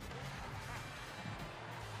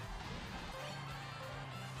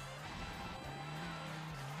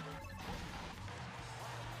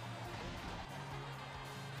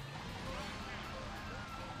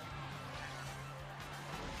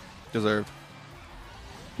 Deserved.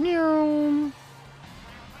 Meow.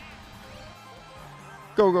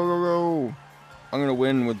 Go, go, go, go. I'm going to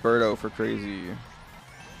win with Birdo for crazy.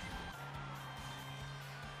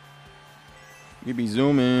 You be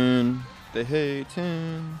zooming. They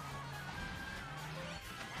hating.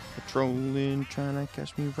 Patrolling, trying to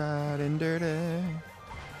catch me riding dirty.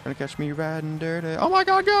 Trying to catch me riding dirty. Oh my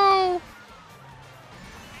god, go!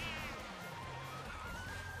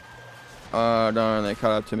 Darn, they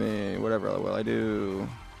caught up to me. Whatever will I do?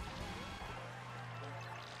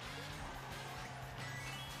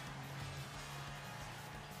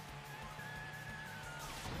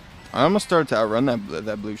 I almost started to outrun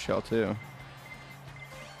that blue shell too.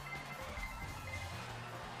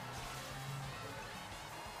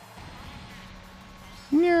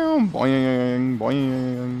 Boing,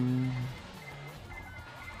 boing.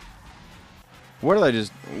 What did I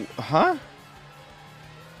just... Huh?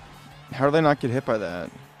 How did I not get hit by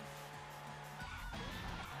that?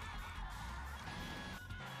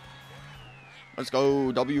 Let's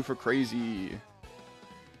go. W for crazy.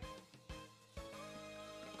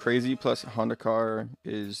 Crazy plus Honda car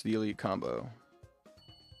is the elite combo.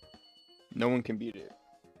 No one can beat it.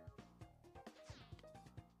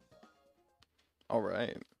 All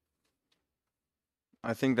right.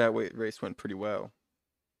 I think that race went pretty well.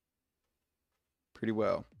 Pretty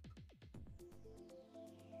well.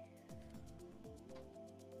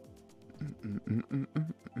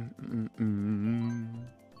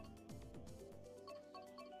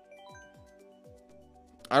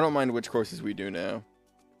 I don't mind which courses we do now.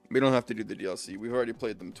 We don't have to do the DLC. We've already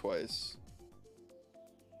played them twice.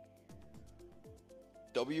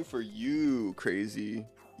 W for you, crazy.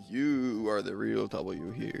 You are the real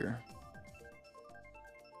W here.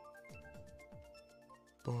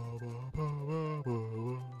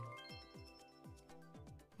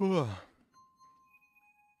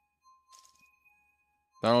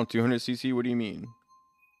 Donald 200cc? What do you mean?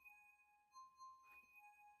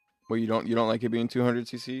 Well, you don't like it being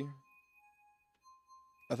 200cc?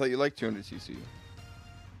 I thought you liked 200cc.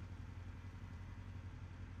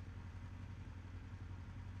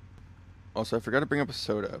 Also, I forgot to bring up a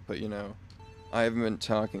soda, but you know, I haven't been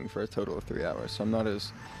talking for a total of 3 hours, so I'm not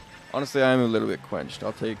as... Honestly, I am a little bit quenched.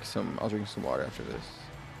 I'll drink some water after this.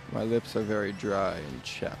 My lips are very dry and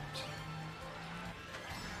chapped.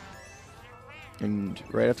 And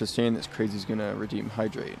right after saying this, Crazy's gonna redeem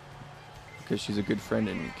Hydrate. Because she's a good friend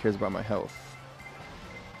and cares about my health.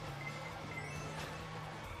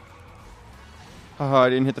 Haha, I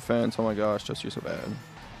didn't hit the fence. Oh my gosh, just you're so bad.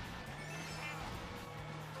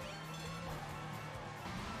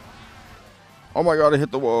 Oh my god, I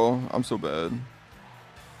hit the wall. I'm so bad.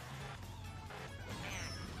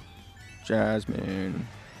 Jasmine.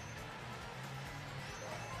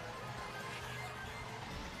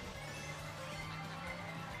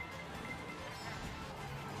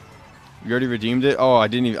 You already redeemed it? Oh, I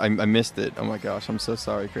didn't even... I missed it. Oh my gosh, I'm so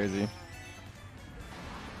sorry, Crazy.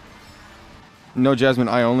 No, Jasmine,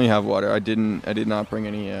 I only have water. I did not bring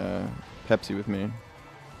any Pepsi with me.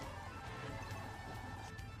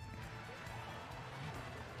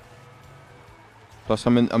 Plus,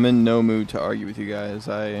 I'm in no mood to argue with you guys.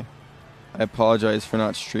 I apologize for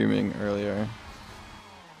not streaming earlier,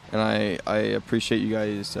 and I appreciate you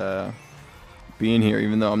guys being here,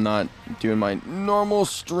 even though I'm not doing my normal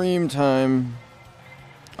stream time.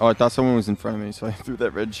 Oh, I thought someone was in front of me, so I threw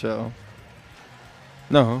that red shell.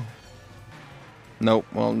 No. Nope.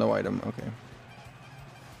 Well, no item. Okay.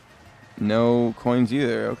 No coins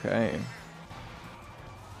either. Okay.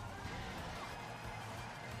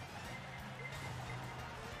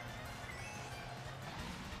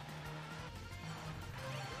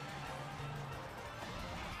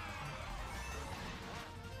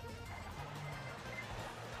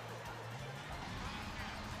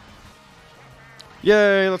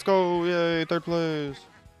 Yay, let's go. Yay, third place.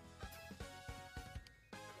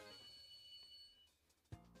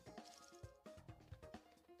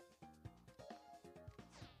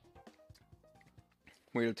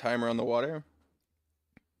 Wait, a timer on the water?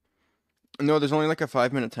 No, there's only like a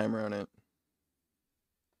 5-minute timer on it.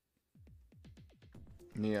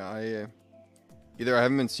 Yeah, either I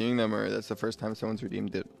haven't been seeing them or that's the first time someone's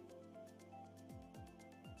redeemed it.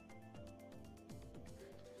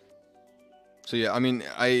 So yeah, I mean,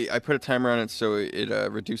 I put a timer on it so it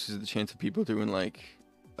reduces the chance of people doing like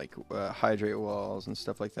hydrate walls and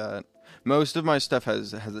stuff like that. Most of my stuff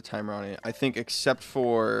has a timer on it. I think except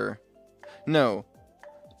for no,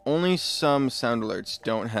 only some sound alerts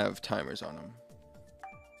don't have timers on them.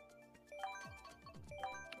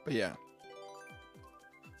 But yeah.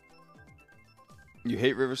 You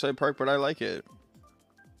hate Riverside Park, but I like it.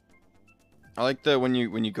 I like the when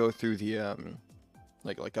you go through the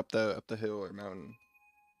like up the hill or mountain.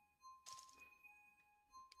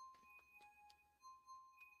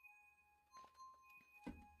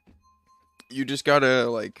 You just gotta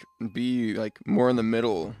like be like more in the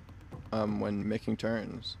middle when making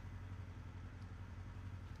turns.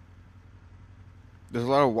 There's a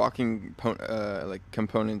lot of walking like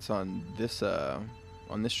components on this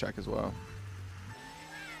track as well.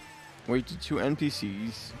 Wait, did 2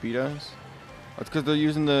 NPCs beat us? That's because they're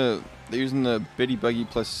using the bitty buggy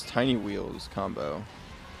plus tiny wheels combo.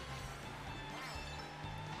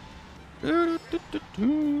 I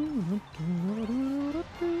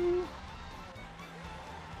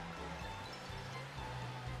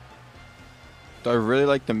really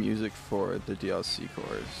like the music for the DLC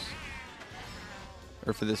course.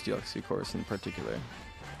 Or for this DLC course in particular.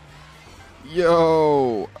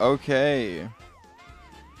 Yo! Okay.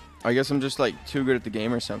 I guess I'm just like too good at the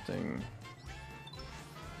game or something.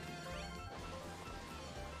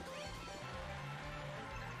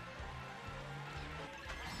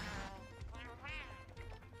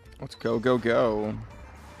 Let's go, go, go.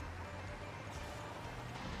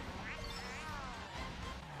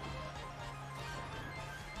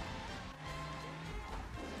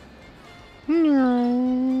 No.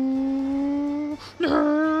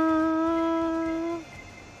 No.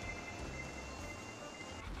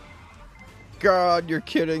 God, you're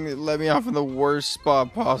kidding. It let me off in the worst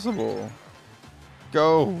spot possible.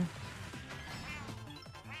 Go.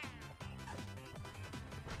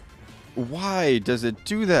 Why does it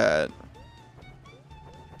do that?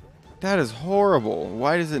 That is horrible.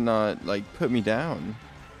 Why does it not, like, put me down?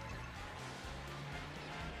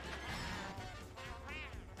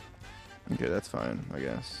 Okay, that's fine, I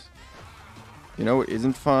guess. You know what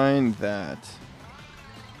isn't fine? That.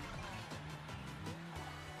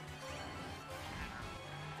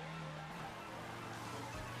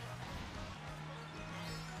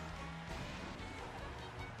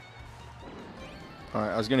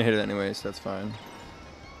 Alright, I was gonna hit it anyway, so that's fine.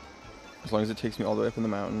 As long as it takes me all the way up in the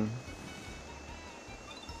mountain.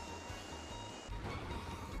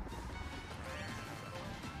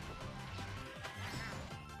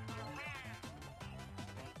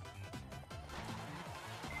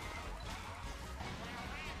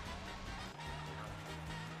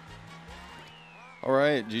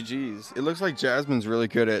 Alright, GG's. It looks like Jasmine's really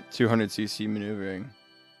good at 200cc maneuvering.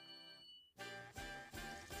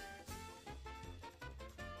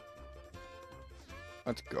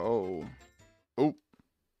 Let's go. Oh.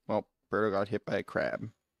 Well, Birdo got hit by a crab.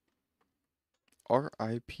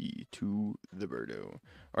 R.I.P. to the Birdo.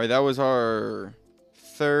 Alright, that was our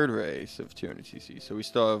third race of 200cc. So we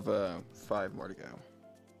still have 5 more to go.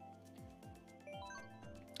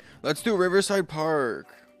 Let's do Riverside Park.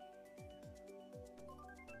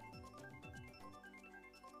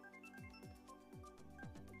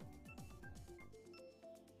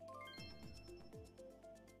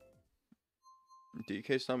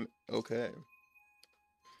 DK some okay.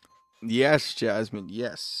 Yes, Jasmine,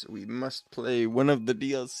 yes. We must play one of the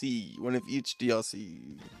DLC. One of each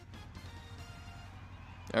DLC.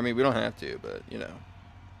 I mean, we don't have to, but, you know.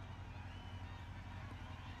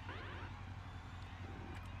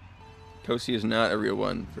 Tosi is not a real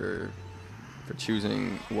one for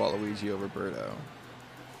choosing Waluigi over Birdo.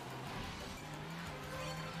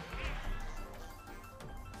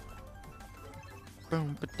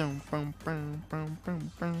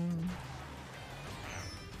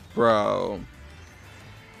 Bro.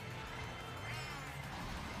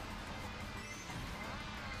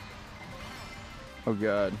 Oh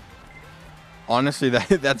god. Honestly,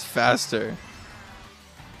 that's faster.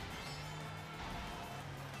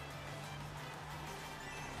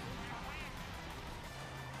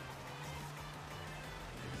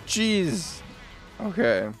 Jeez.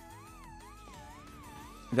 Okay.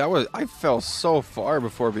 That was... I fell so far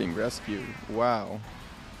before being rescued. Wow.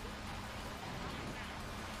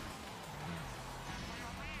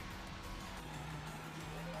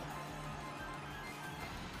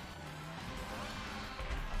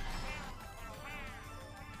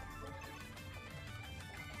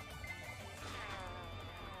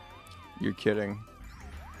 You're kidding.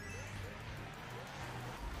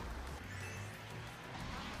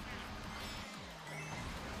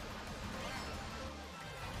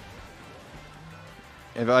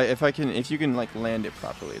 If you can like land it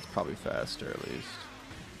properly, it's probably faster at least.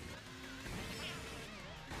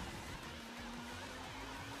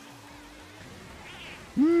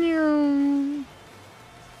 No.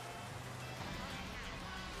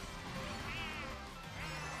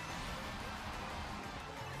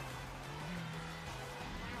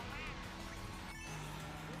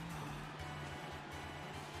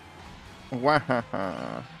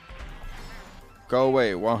 Wahaha. Go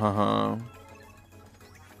away, wahaha.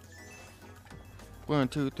 1,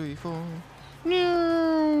 2, 3, 4.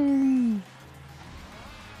 No.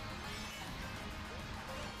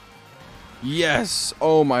 Yes.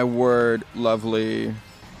 Oh my word. Lovely.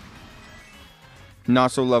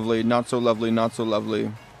 Not so lovely. Not so lovely. Not so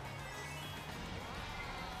lovely.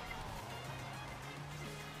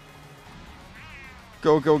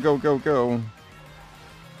 Go, go, go, go, go.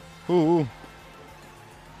 Ooh.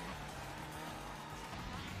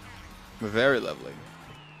 Very lovely.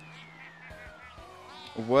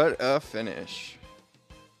 What a finish.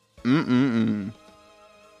 That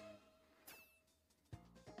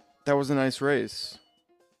was a nice race.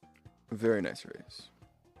 A very nice race.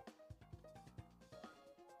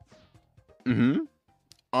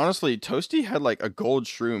 Honestly, Toasty had like a gold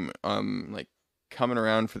shroom like coming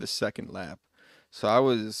around for the second lap. So I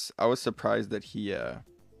was surprised that he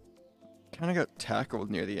kind of got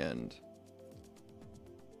tackled near the end.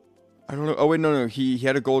 I don't know. Oh wait, no, he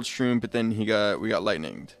had a gold shroom, but then we got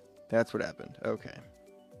lightninged. That's what happened. Okay.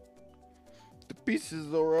 The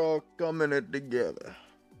pieces are all coming together.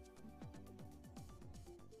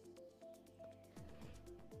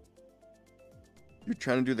 You're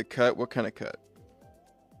trying to do the cut? What kind of cut?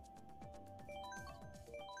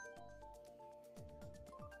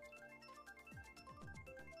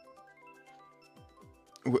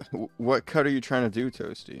 What cut are you trying to do,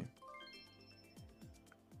 Toasty?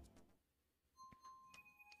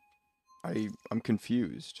 I'm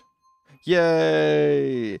confused.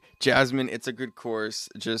 Yay! Jasmine, it's a good course.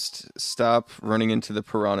 Just stop running into the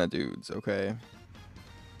piranha dudes, okay?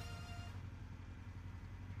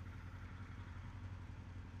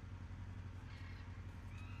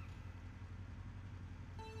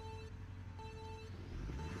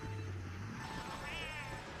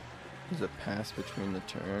 There's a pass between the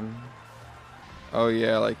turn. Oh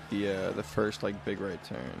yeah, like the first like big right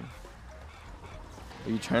turn. Are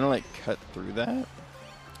you trying to like cut through that?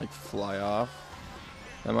 Like fly off?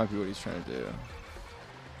 That might be what he's trying to do.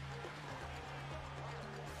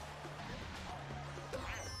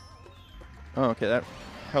 Oh, okay, that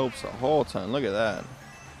helps a whole ton. Look at that.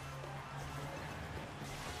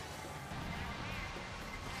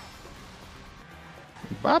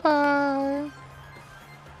 Bye-bye!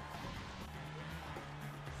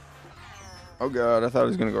 Oh god, I thought he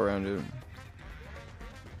was gonna go around it.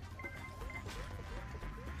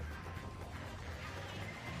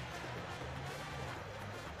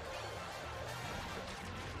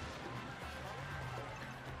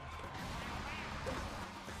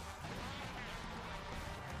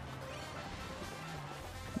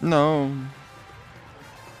 No.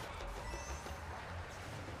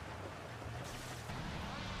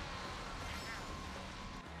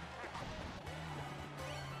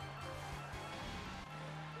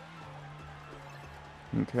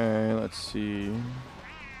 Okay, let's see.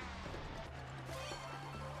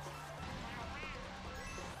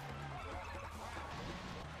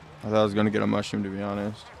 I thought I was gonna get a mushroom, to be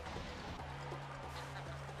honest.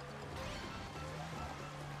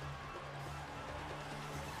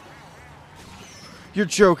 You're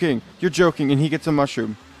joking! You're joking, and he gets a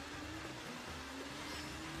mushroom.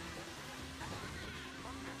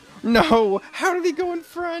 No! How did he go in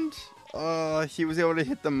front? He was able to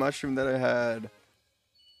hit the mushroom that I had.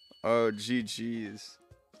 Oh, GG's.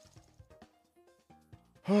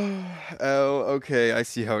 Oh, okay, I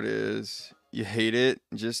see how it is. You hate it?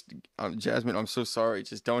 Just, Jasmine, I'm so sorry.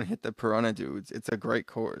 Just don't hit the piranha dudes. It's a great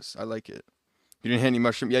course. I like it. You didn't hit any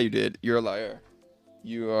mushroom? Yeah, you did. You're a liar.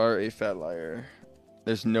 You are a fat liar.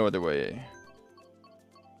 There's no other way.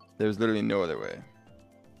 There's literally no other way.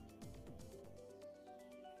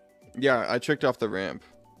 Yeah, I tricked off the ramp.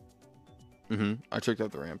 I tricked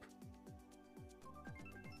off the ramp.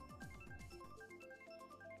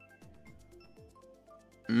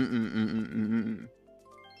 Mm-mm-mm-mm-mm-mm.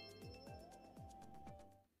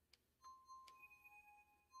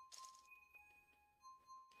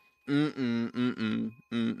 Mm-mm, mm-mm,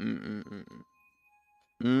 mm-mm, mm-mm.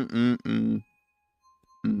 Mm-mm-mm.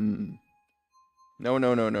 Mm-mm. No,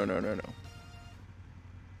 no, no, no, no, no, no.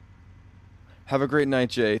 Have a great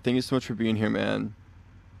night, Jay. Thank you so much for being here, man.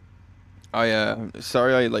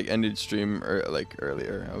 Sorry I like ended stream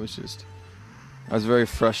earlier. I was very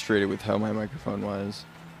frustrated with how my microphone was.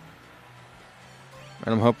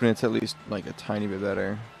 And I'm hoping it's at least like a tiny bit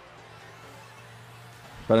better.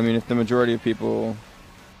 But I mean, if the majority of people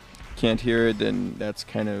can't hear it, then that's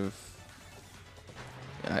kind of...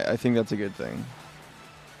 I think that's a good thing.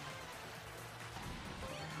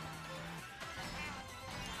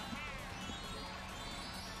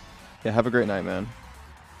 Yeah, have a great night, man.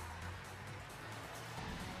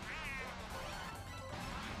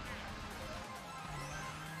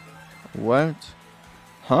 What?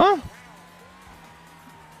 Huh?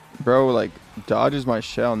 Bro, like, dodges my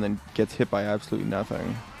shell and then gets hit by absolutely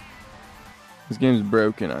nothing. This game's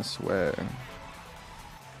broken, I swear.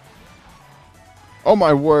 Oh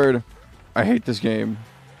my word! I hate this game.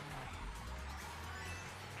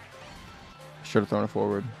 Should have thrown it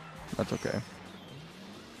forward. That's okay.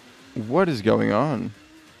 What is going on?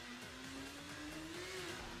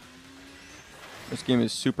 This game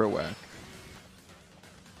is super whack.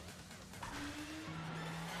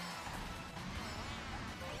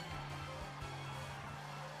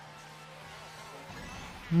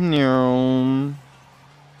 No.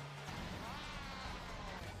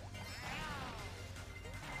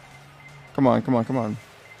 Come on, come on, come on.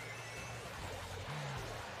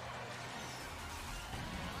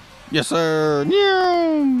 Yes, sir.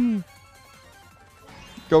 No.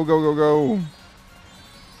 Go, go, go, go.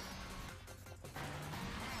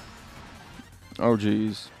 Oh,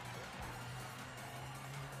 jeez.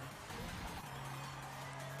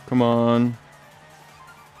 Come on.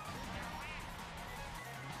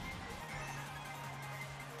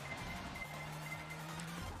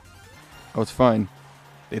 Oh, it's fine.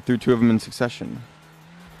 They threw two of them in succession.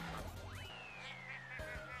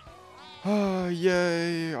 Ah,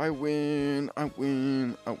 yay. I win. I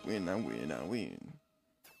win. I win. I win. I win.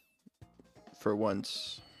 For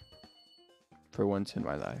once. For once in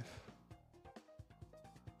my life.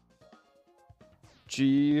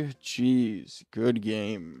 GG's. Good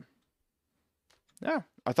game. Yeah.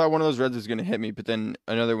 I thought one of those reds was going to hit me, but then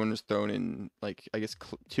another one was thrown in, like, I guess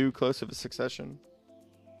too close of a succession.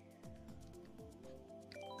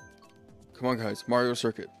 Come on, guys. Mario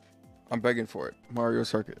Circuit. I'm begging for it. Mario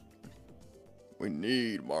Circuit. We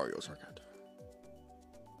need Mario Circuit.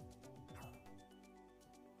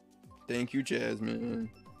 Thank you, Jasmine.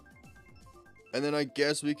 And then I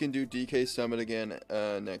guess we can do DK Summit again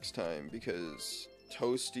next time, because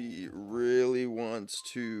Toasty really wants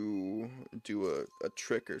to do a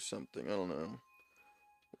trick or something. I don't know.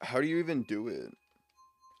 How do you even do it?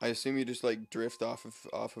 I assume you just like drift off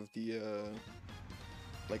of the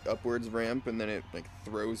like upwards ramp, and then it like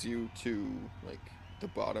throws you to like the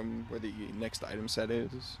bottom where the next item set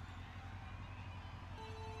is.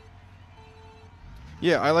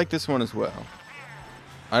 Yeah, I like this one as well.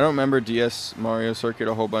 I don't remember DS Mario Circuit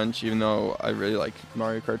a whole bunch, even though I really like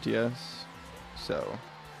Mario Kart DS. So,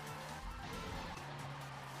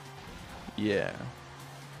 yeah.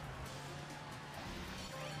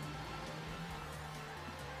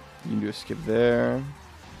 You can do a skip there.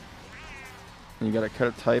 And you gotta cut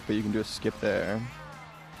a type, but you can do a skip there.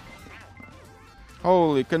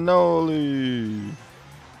 Holy cannoli!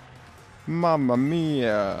 Mamma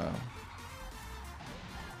mia!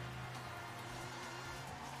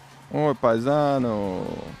 Oh,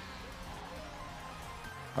 paisano!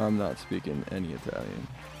 I'm not speaking any Italian.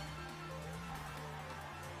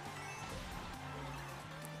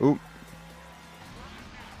 Oop.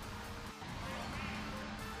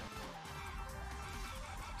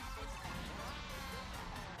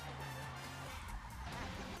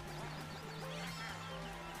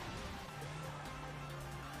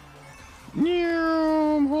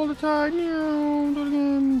 Hold it tight. Do it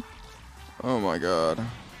again. Oh my god.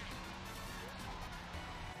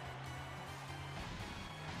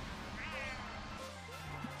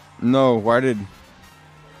 No, why did...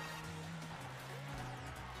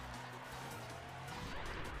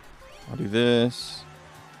 I'll do this.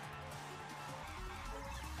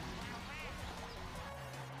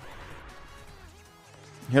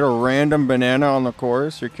 Hit a random banana on the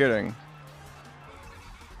course? You're kidding.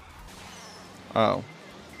 Oh.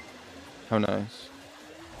 How nice.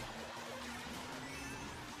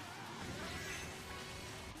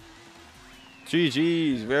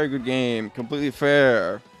 GG's, very good game. Completely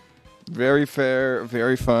fair. Very fair,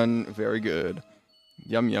 very fun, very good.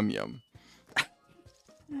 Yum, yum, yum.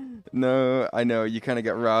 No, I know, you kind of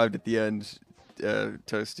got robbed at the end,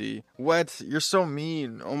 Toasty. What? You're so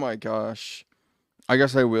mean. Oh my gosh. I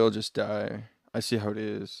guess I will just die. I see how it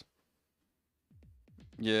is.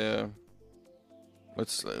 Yeah.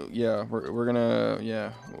 Let's, yeah, we're gonna,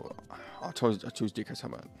 yeah. I'll choose DK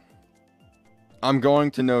Summit. I'm going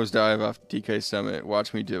to nosedive off DK Summit.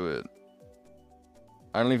 Watch me do it.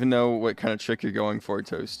 I don't even know what kind of trick you're going for,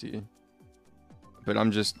 Toasty. But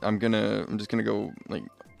I'm just gonna go, like,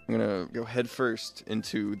 I'm gonna go head first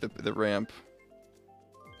into the ramp.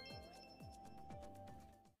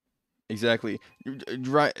 Exactly.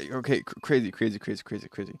 Right. Okay. Crazy.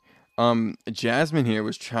 Jasmine here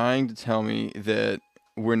was trying to tell me that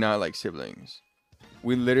we're not like siblings.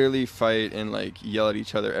 We literally fight and like yell at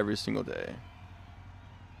each other every single day.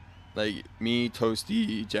 Like me,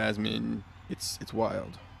 Toasty, Jasmine. It's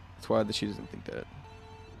wild. It's wild that she doesn't think that.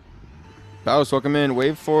 Baus, welcome in.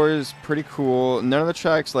 Wave 4 is pretty cool. None of the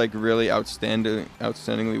tracks like really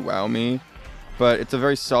outstandingly wow me, but it's a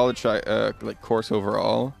very solid track, like course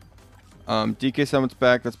overall. DK Summit's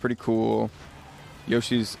back. That's pretty cool.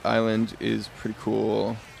 Yoshi's Island is pretty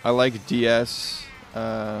cool. I like DS.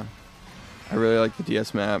 I really like the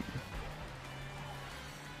DS map.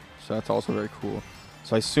 So that's also very cool.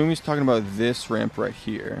 So I assume he's talking about this ramp right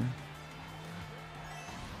here.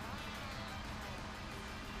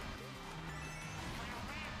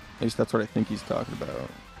 At least that's what I think he's talking about.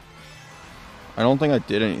 I don't think I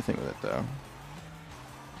did anything with it though.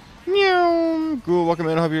 Meow. Cool, welcome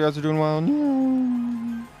in. I hope you guys are doing well.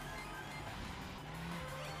 Meow.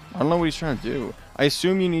 I don't know what he's trying to do. I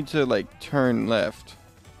assume you need to like turn left.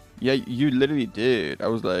 Yeah, you literally did. I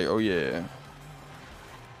was like, oh yeah.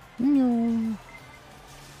 Meow.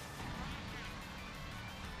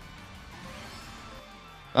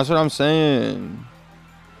 That's what I'm saying.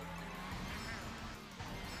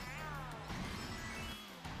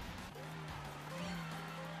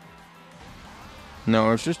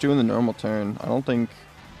 No, it's just doing the normal turn. I don't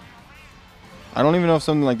even know if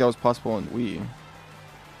something like that was possible in Wii.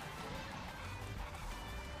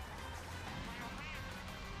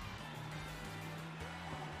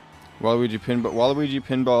 Waluigi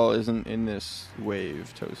Pinball isn't in this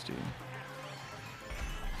wave, Toasty.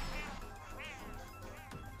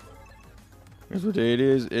 Here's what day it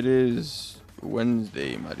is. It is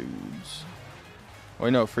Wednesday, my dudes. Oh,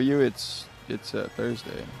 wait, no, for you it's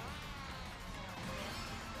Thursday.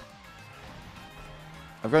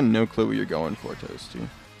 I've got no clue what you're going for, Toasty.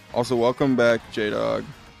 Also, welcome back, J-Dog.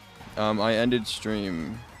 I ended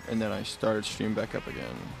stream, and then I started stream back up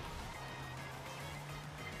again.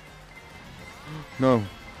 No.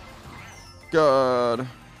 God.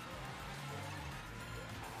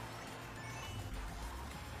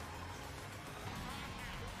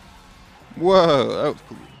 Whoa, that was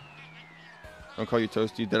cool. I'll call you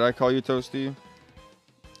Toasty. Did I call you Toasty?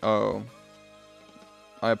 Oh.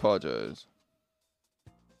 I apologize.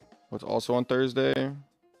 What's also on Thursday? I'm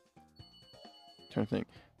trying to think.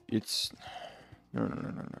 It's no.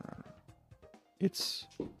 It's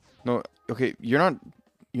no. Okay, you're not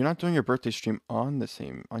doing your birthday stream on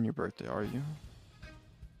your birthday, are you?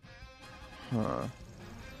 Huh.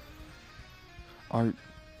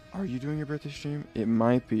 Are you doing your birthday stream? It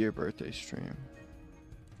might be your birthday stream.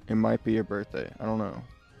 It might be your birthday. I don't know.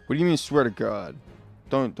 What do you mean swear to God?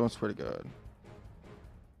 Don't swear to God.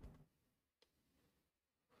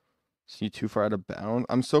 See, too far out of bounds?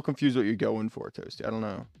 I'm so confused what you're going for, Toasty. I don't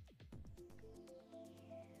know.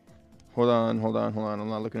 Hold on. I'm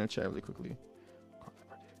not looking at chat really quickly.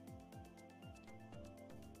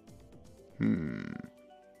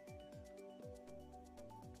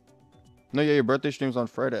 No, yeah, your birthday stream's on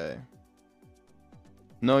Friday.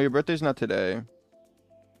 No, your birthday's not today.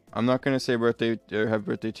 I'm not gonna say birthday or have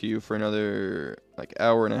birthday to you for another like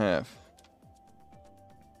hour and a half.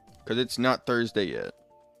 Cause it's not Thursday yet.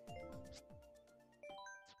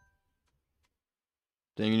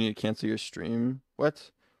 Then you need to cancel your stream?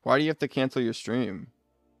 What? Why do you have to cancel your stream?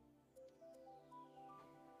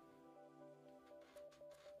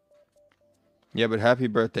 Yeah, but happy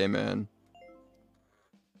birthday, man.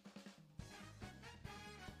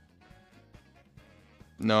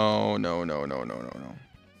 No.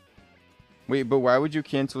 Wait, but why would you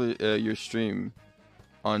cancel your stream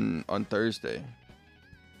on Thursday?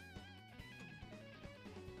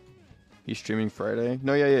 He's streaming Friday?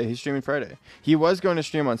 No, yeah, he's streaming Friday. He was going to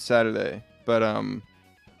stream on Saturday, but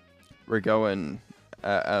we're going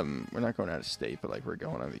we're not going out of state, but like we're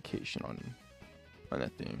going on vacation on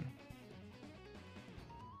that thing.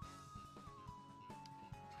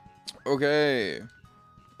 Okay.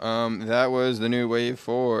 That was the new Wave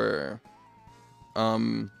 4.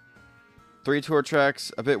 3 tour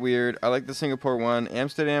tracks, a bit weird. I like the Singapore one.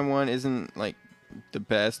 Amsterdam one isn't, like, the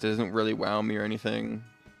best. It doesn't really wow me or anything.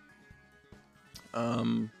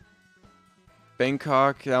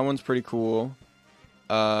 Bangkok, that one's pretty cool.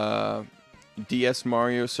 DS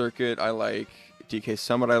Mario Circuit, I like. DK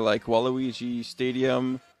Summit, I like. Waluigi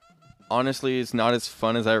Stadium, honestly, it's not as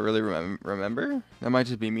fun as I really remember. That might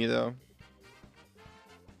just be me, though.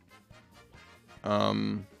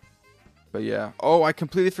 But yeah. Oh, I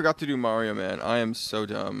completely forgot to do Mario, man. I am so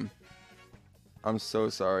dumb. I'm so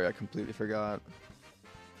sorry. I completely forgot.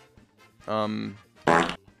 I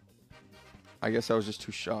guess I was just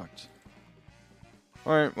too shocked.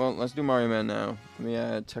 Alright, well, let's do Mario Man now. Let me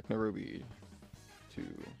add Techno Ruby to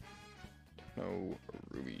Techno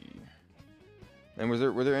Ruby. And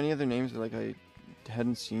were there any other names that, like, I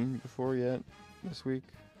hadn't seen before yet this week?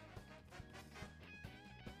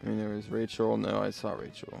 I mean, there was Rachel. No, I saw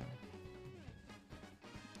Rachel.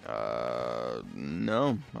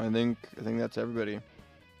 No. I think that's everybody.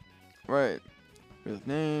 Right. With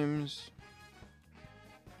names.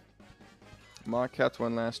 Mock Cats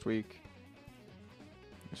won last week.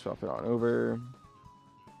 Swap it on over.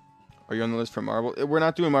 Are you on the list for Marble? We're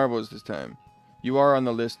not doing Marbles this time. You are on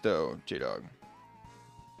the list, though, J-Dog.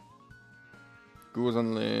 Google's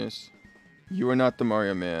on the list. You are not the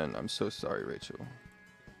Mario Man. I'm so sorry, Rachel.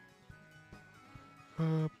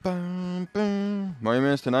 Mario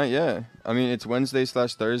Man's tonight? Yeah. I mean, it's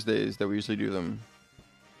Wednesdays/Thursdays that we usually do them.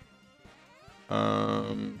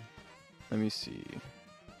 Let me see.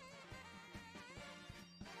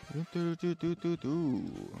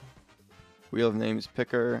 Wheel of Names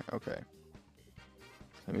Picker. Okay.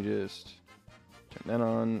 Let me just turn that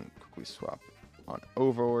on. Quickly swap on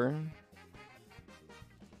over.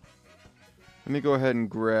 Let me go ahead and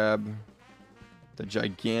grab the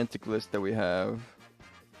gigantic list that we have.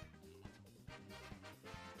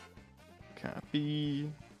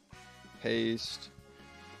 Copy. Paste.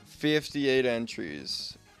 58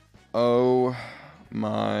 entries. Oh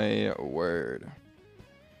my word.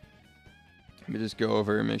 Let me just go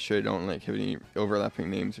over and make sure I don't like have any overlapping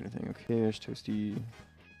names or anything. Okay, there's Toasty.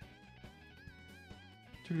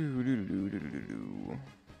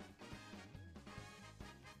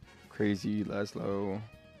 Crazy, Laszlo,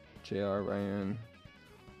 JR, Ryan,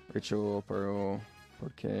 Rachel, Pearl,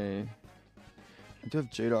 okay. I do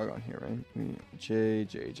have J-Dog on here, right?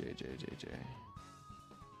 J-Dog's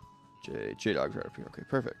right up here. Okay,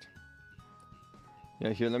 perfect.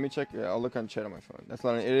 Yeah, here, let me check. Yeah, I'll look on chat on my phone. That's a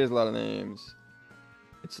lot. It is a lot of names.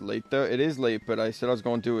 It's late, though. It is late, but I said I was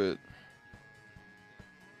going to do it.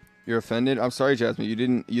 You're offended? I'm sorry, Jasmine. You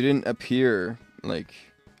didn't appear, like,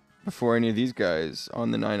 before any of these guys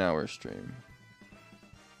on the 9-hour stream.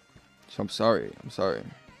 So I'm sorry. I'm sorry.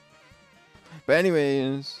 But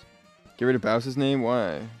anyways, get rid of Bowser's name?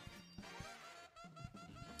 Why?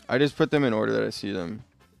 I just put them in order that I see them.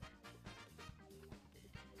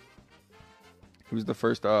 Who's the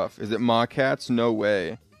first off? Is it Mawcats? No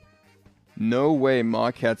way. No way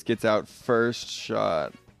Mawcats gets out first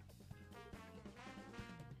shot.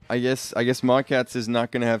 I guess Mawcats is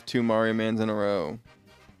not going to have 2 Mario Mans in a row.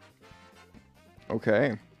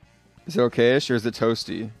 Okay. Is it okay-ish or is it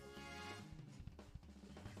Toasty?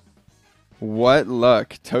 What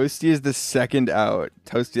luck. Toasty is the second out.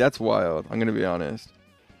 Toasty, that's wild. I'm going to be honest.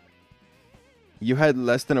 You had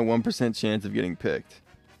less than a 1% chance of getting picked.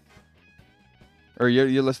 Or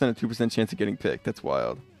you're less than a 2% chance of getting picked. That's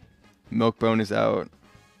wild. Milkbone is out.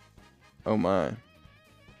 Oh my.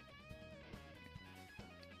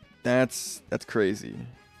 That's crazy.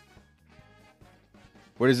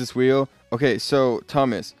 What is this wheel? Okay, so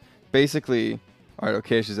Thomas, basically, alright,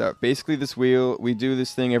 okay, she's out. Basically, this wheel, we do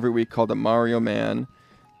this thing every week called a Mario Man,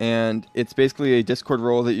 and it's basically a Discord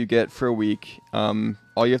role that you get for a week.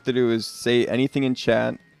 All you have to do is say anything in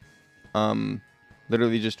chat,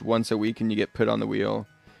 literally just once a week, and you get put on the wheel.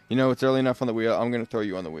 You know, it's early enough on the wheel. I'm gonna throw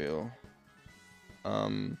you on the wheel.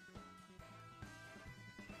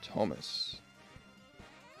 Thomas.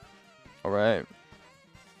 All right.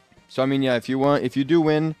 So I mean, yeah, if you do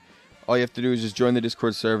win, all you have to do is just join the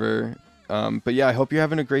Discord server. But yeah, I hope you're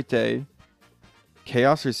having a great day.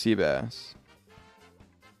 Chaos or Seabass?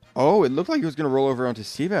 Oh, it looked like he was gonna roll over onto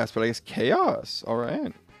Seabass, but I guess Chaos. All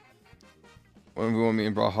right. 1v1 me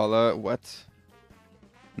in Brawlhalla. What?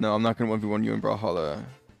 No, I'm not gonna 1v1 you in Brawlhalla.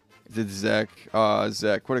 Is it Zek?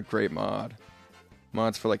 Zek, what a great mod.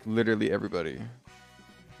 Mods for like literally everybody.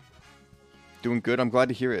 Doing good. I'm glad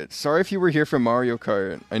to hear it. Sorry if you were here for Mario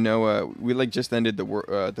Kart. I know we like just ended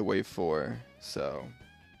the wave 4, so.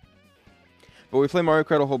 But we play Mario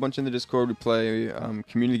Kart a whole bunch in the Discord. We play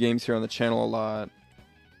community games here on the channel a lot.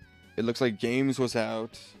 It looks like Games was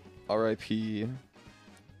out. R.I.P.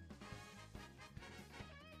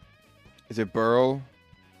 Is it Burl?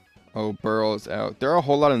 Oh, Burl is out. There are a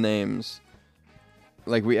whole lot of names.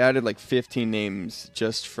 Like, we added like 15 names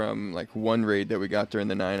just from like one raid that we got during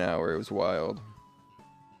the 9-hour. It was wild.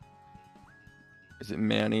 Is it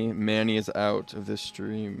Manny? Manny is out of this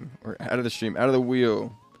stream. Or out of the stream. Out of the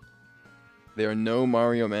wheel. They are no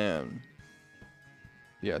Mario Man.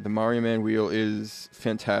 Yeah, the Mario Man wheel is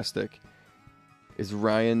fantastic. Is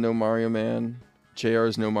Ryan no Mario Man? JR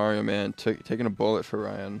is no Mario Man. Taking a bullet for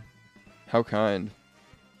Ryan. How kind.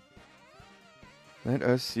 Let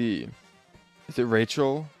us see. Is it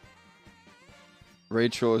Rachel?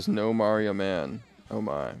 Rachel is no Mario Man. Oh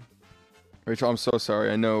my. Rachel, I'm so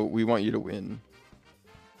sorry. I know we want you to win.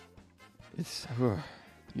 It's...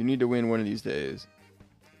 you need to win one of these days.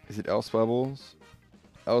 Is it Else Bubbles?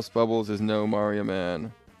 Else Bubbles is no Mario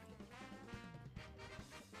Man.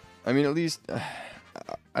 I mean, at least...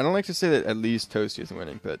 I don't like to say that at least Toasty isn't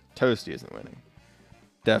winning, but Toasty isn't winning.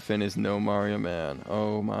 Defin is no Mario Man.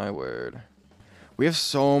 Oh my word. We have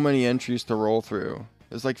so many entries to roll through.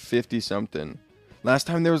 There's like 50 something. Last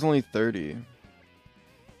time there was only 30.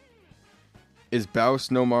 Is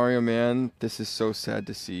Baus no Mario Man? This is so sad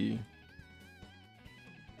to see.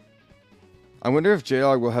 I wonder if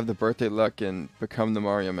J-Dog will have the birthday luck and become the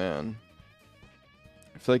Mario Man.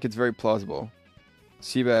 I feel like it's very plausible.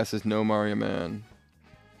 Seabass is no Mario Man.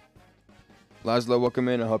 Laszlo, welcome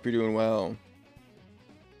in. I hope you're doing well.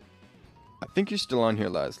 I think you're still on here,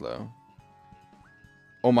 Laszlo.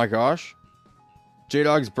 Oh my gosh.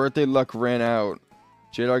 J-Dog's birthday luck ran out.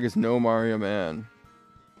 J-Dog is no Mario Man.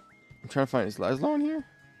 I'm trying to find... Is Laszlo on here?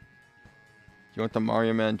 You want the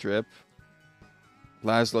Mario Man drip?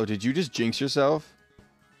 Laszlo, did you just jinx yourself?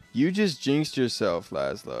 You just jinxed yourself,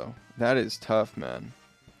 Laszlo. That is tough, man.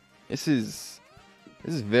 This is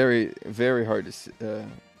very, very hard to see. I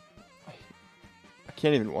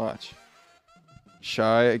can't even watch.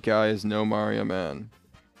 Shy Guy is no Mario Man.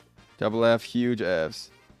 Double F, huge Fs.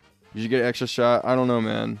 Did you get an extra shot? I don't know,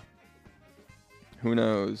 man. Who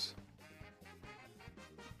knows?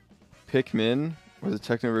 Pikmin? Or the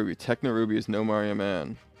Techno Ruby? Techno Ruby is no Mario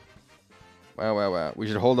Man. Wow, wow, wow. We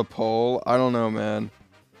should hold a poll? I don't know, man.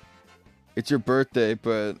 It's your birthday,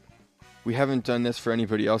 but we haven't done this for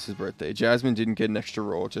anybody else's birthday. Jasmine didn't get an extra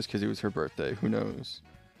roll just because it was her birthday. Who knows?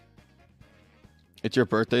 It's your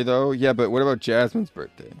birthday, though? Yeah, but what about Jasmine's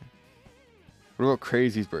birthday? What about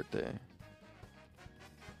Crazy's birthday?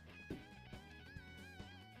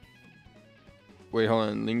 Wait, hold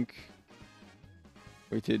on. Link.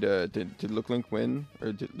 Wait, did Look Link win?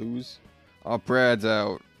 Or did lose? Oh, Brad's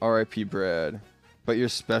out. R.I.P. Brad. But you're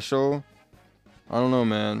special? I don't know,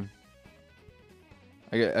 man.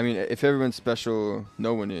 I mean, if everyone's special,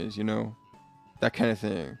 no one is, you know? That kind of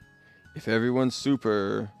thing. If everyone's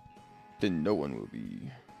super, then no one will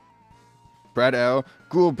be. Brad L.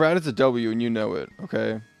 Cool, Brad is a W and you know it,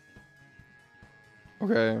 okay?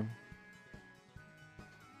 Okay.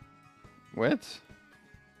 What?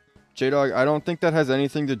 J-Dog, I don't think that has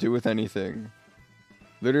anything to do with anything.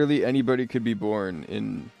 Literally anybody could be born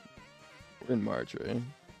in March, right?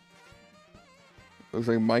 Looks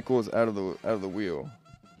like Michael is out of the wheel.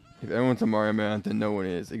 If everyone's a Mario Man, then no one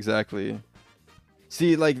is. Exactly.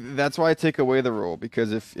 See, like, that's why I take away the role,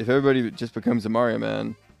 because if everybody just becomes a Mario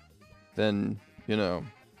Man, then, you know,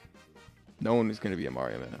 no one is going to be a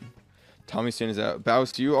Mario Man. Tommy Stan is out.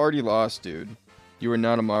 Baus, you already lost, dude. You are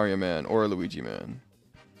not a Mario Man or a Luigi Man.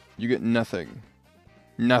 You get nothing.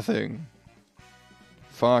 Nothing.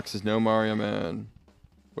 Fox is no Mario Man.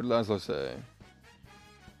 What did Laszlo say?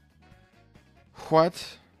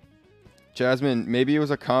 What? Jasmine, maybe it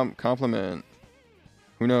was a compliment.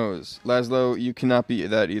 Who knows? Laszlo, you cannot be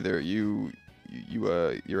that either.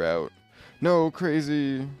 You're out. No,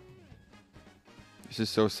 Crazy. This is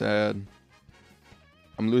so sad.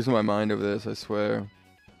 I'm losing my mind over this, I swear.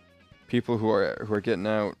 People who are getting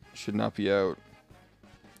out should not be out.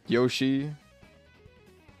 Yoshi.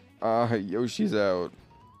 Yoshi's out.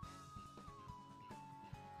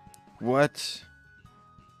 What?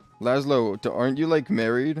 Laszlo, aren't you like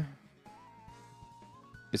married?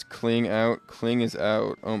 Is Kling out? Kling is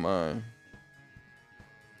out. Oh my.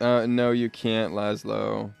 No, you can't,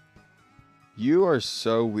 Laszlo. You are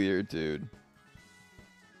so weird, dude.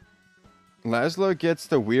 Laszlo gets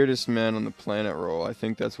the weirdest man on the planet roll. I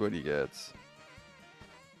think that's what he gets.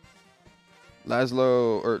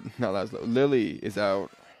 Laszlo, or not Laszlo, Lily is out.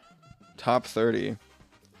 Top 30.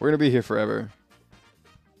 We're gonna be here forever.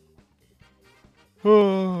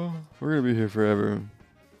 Oh, we're gonna be here forever.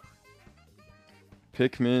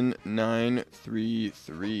 Pikmin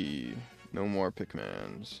 933. No more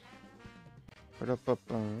Pikmans. What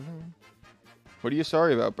are you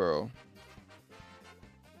sorry about, bro?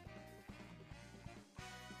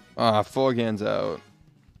 Ah, Fulgan's out.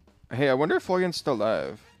 Hey, I wonder if Fulgan's still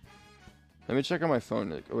alive. Let me check on my phone.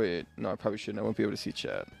 Like, oh, wait, no, I probably shouldn't. I won't be able to see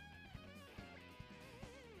chat.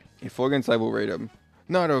 If Fulgan's live, we'll rate him.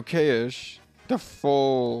 Not okay-ish. The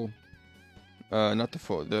full... not the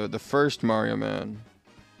full. The first Mario Man.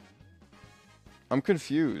 I'm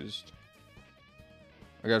confused.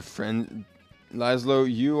 I got a friend...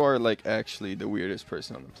 Laszlo, you are, like, actually the weirdest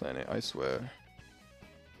person on the planet, I swear.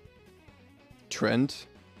 Trent?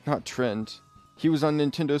 Not Trent. He was on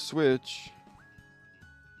Nintendo Switch.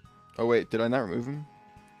 Oh, wait, did I not remove him?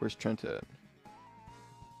 Where's Trent at?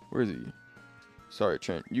 Where is he? Sorry,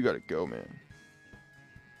 Trent, you gotta go, man.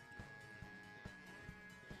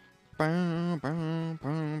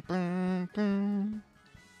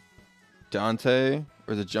 Dante?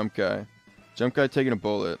 Or the jump guy? Jump guy taking a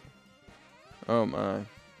bullet. Oh my.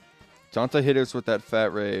 Dante hit us with that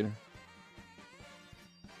fat raid.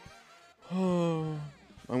 Oh,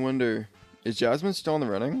 I wonder. Is Jasmine still in the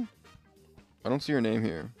running? I don't see her name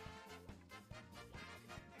here.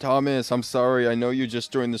 Thomas, I'm sorry. I know you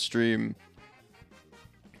just joined the stream.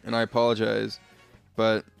 And I apologize.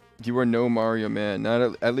 But you are no Mario Man.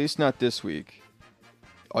 Not at least not this week.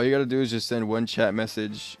 All you gotta do is just send one chat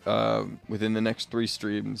message within the next 3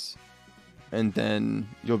 streams. And then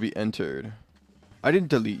you'll be entered. I didn't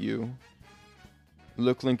delete you.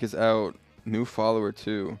 Look link is out. New follower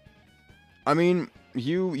too. I mean,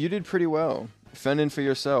 you did pretty well. Fend in for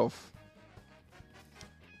yourself.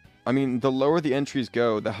 I mean, the lower the entries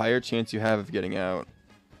go, the higher chance you have of getting out.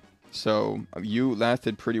 So, you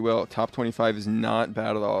lasted pretty well. Top 25 is not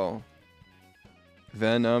bad at all.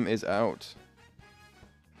 Venom is out.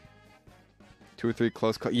 2 or 3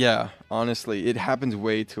 close calls. Yeah, honestly, it happens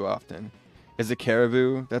way too often. Is it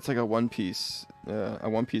Caribou? That's like a One Piece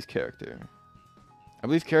character. I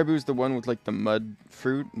believe Caribou is the one with like the mud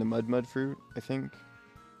fruit, the mud fruit, I think.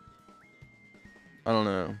 I don't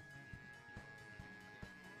know.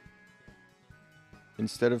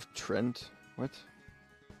 Instead of Trent? What?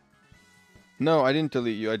 No, I didn't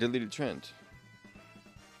delete you. I deleted Trent.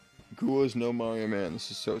 Ghoul is no Mario Man.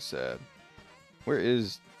 This is so sad. Where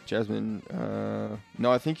is Jasmine?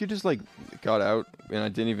 No, I think you just like got out and I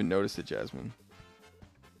didn't even notice it, Jasmine.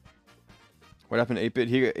 What happened to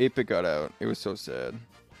 8-Bit? 8-Bit got out. It was so sad.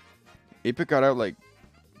 8-Bit got out like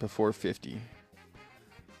before 50.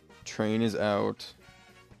 Train is out.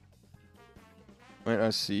 Let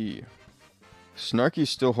us see. Snarky's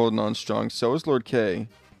still holding on strong. So is Lord K.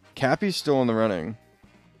 Cappy's still in the running.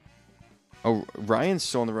 Oh, Ryan's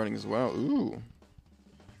still in the running as well. Ooh.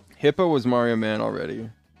 Hippo was Mario Man already.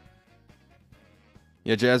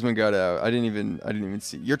 Yeah, Jasmine got out. I didn't even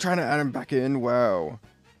see. You're trying to add him back in? Wow.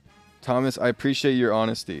 Thomas, I appreciate your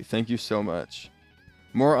honesty. Thank you so much.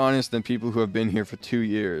 More honest than people who have been here for 2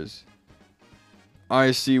 years. I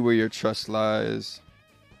see where your trust lies.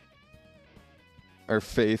 Or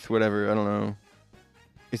faith, whatever, I don't know.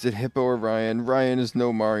 Is it Hippo or Ryan? Ryan is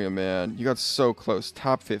no Mario Man. You got so close.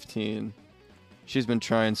 Top 15. She's been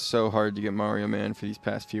trying so hard to get Mario Man for these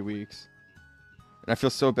past few weeks. And I feel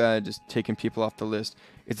so bad just taking people off the list.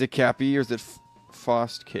 Is it Cappy or is it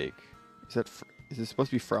Frost Cake? Is it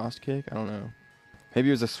supposed to be Frost Cake? I don't know. Maybe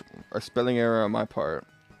it was a spelling error on my part.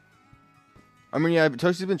 I mean, yeah,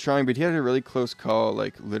 Toshi's been trying, but he had a really close call,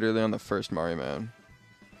 like, literally on the first Mario Man.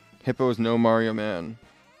 Hippo is no Mario Man.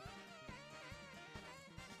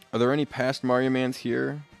 Are there any past Mario Mans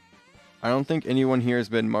here? I don't think anyone here has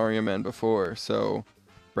been Mario Man before, so...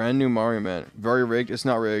 Brand new Mario Man. Very rigged? It's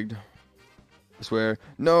not rigged. I swear.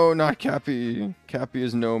 No, not Cappy. Cappy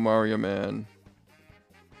is no Mario Man.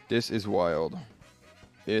 This is wild.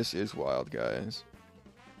 This is wild, guys.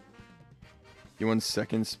 You want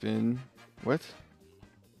second spin? What?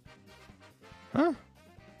 Huh?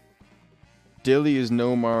 Dilly is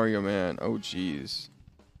no Mario Man. Oh, jeez.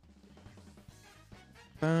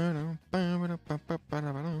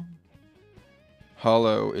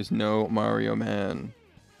 Hollow is no Mario Man.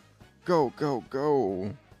 Go, go,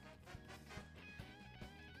 go.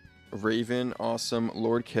 Raven, awesome.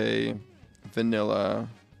 Lord K. Vanilla.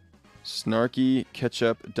 Snarky,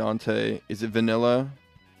 Ketchup, Dante. Is it Vanilla?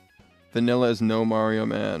 Vanilla is no Mario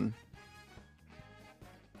Man.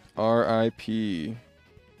 R.I.P.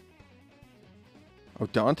 Oh,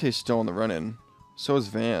 Dante's still in the run-in. So is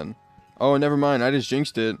Van. Oh, never mind. I just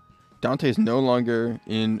jinxed it. Dante's no longer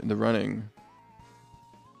in the running.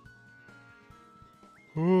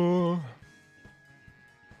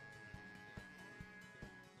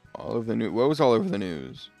 All over the news. What was all over the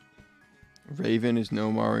news? Raven is no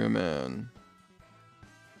Mario Man.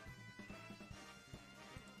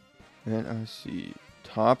 Let us see.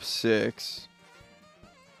 Top 6.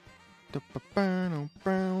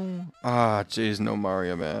 Ah, jeez, no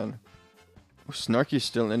Mario Man. Oh, Snarky's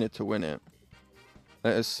still in it to win it.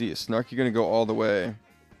 Let us see. Is Snarky gonna go all the way?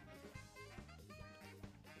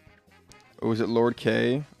 Oh, is it Lord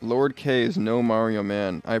K? Lord K is no Mario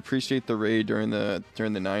Man. I appreciate the raid during the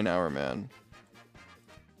 9-hour, man.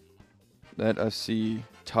 Let us see.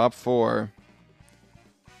 Top 4.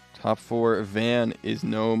 Top 4. Van is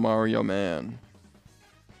no Mario Man.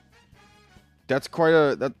 That's quite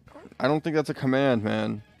a... I don't think that's a command,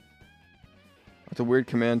 man. That's a weird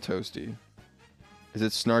command, Toasty. Is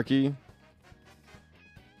it Snarky?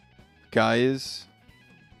 Guys?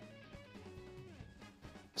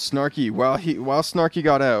 Snarky, while Snarky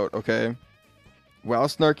got out, okay? While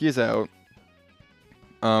Snarky is out,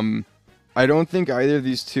 I don't think either of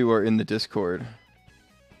these two are in the Discord.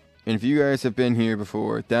 And if you guys have been here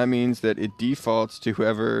before, that means that it defaults to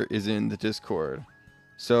whoever is in the Discord.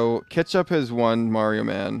 So, Ketchup has won Mario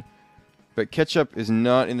Man, but Ketchup is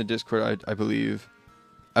not in the Discord, I believe.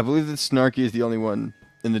 I believe that Snarky is the only one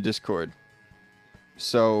in the Discord.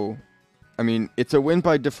 So, I mean, it's a win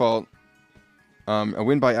by default. A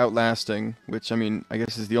win by outlasting, which, I mean, I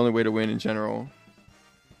guess is the only way to win in general.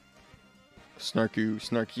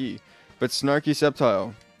 Snarky. But Snarky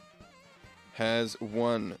Septile has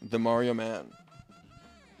won the Mario Man.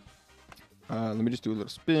 Let me just do a little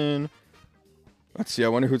spin. Let's see, I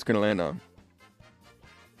wonder who it's going to land on.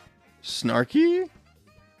 Snarky?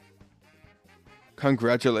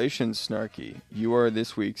 Congratulations, Snarky. You are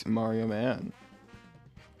this week's Mario Man.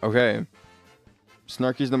 Okay.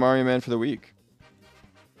 Snarky's the Mario Man for the week.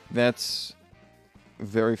 That's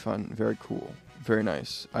very fun, very cool, very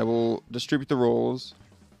nice. I will distribute the roles.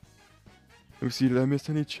 Let me see, did I miss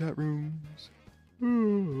any chat rooms?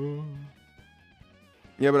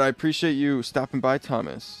 Yeah, but I appreciate you stopping by,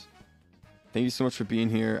 Thomas. Thank you so much for being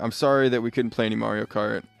here. I'm sorry that we couldn't play any Mario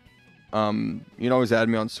Kart. You can always add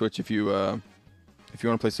me on Switch if you want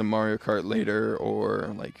to play some Mario Kart later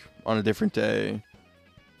or like on a different day.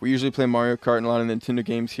 We usually play Mario Kart and a lot of Nintendo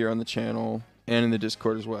games here on the channel and in the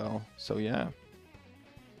Discord as well. So yeah.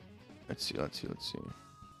 Let's see.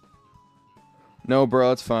 No,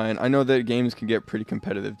 bro, it's fine. I know that games can get pretty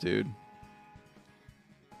competitive, dude.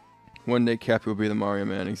 One day Cappy will be the Mario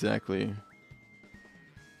Man, exactly.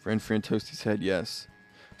 Friend Toasty's head, yes.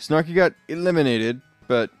 Snarky got eliminated,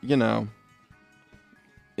 but, you know,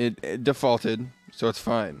 it defaulted, so it's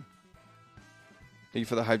fine. Thank you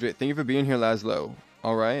for the hydrate. Thank you for being here, Laszlo.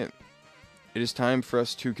 Alright. It is time for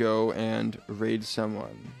us to go and raid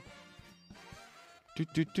someone.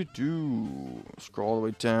 Scroll all the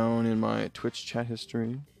way down in my Twitch chat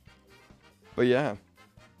history. But yeah.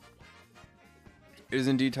 It is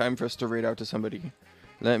indeed time for us to raid out to somebody.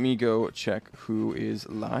 Let me go check who is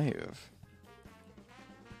live.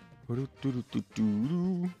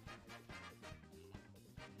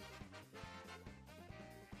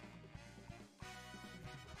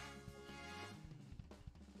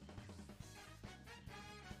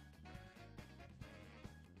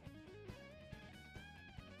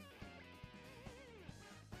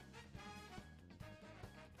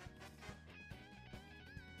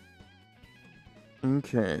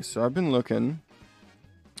 Okay, so I've been looking.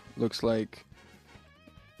 Looks like...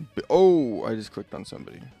 Oh, I just clicked on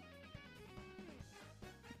somebody.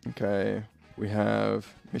 Okay, we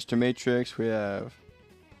have Mr. Matrix, we have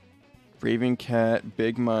Raven Cat,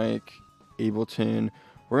 Big Mike, Ableton.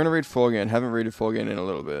 We're going to raid full again. Haven't raided full again in a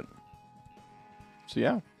little bit. So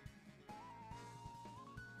yeah.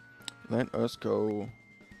 Let us go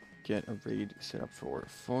get a raid set up for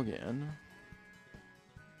full again.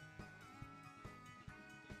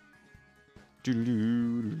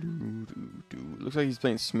 Looks like he's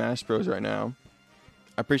playing Smash Bros right now.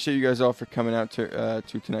 I appreciate you guys all for coming out to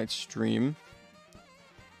tonight's stream.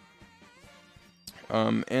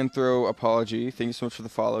 Anthro Apology, thank you so much for the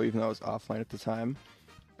follow, even though I was offline at the time.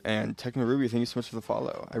 And Techno Ruby, thank you so much for the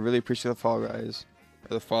follow. I really appreciate the follow, guys.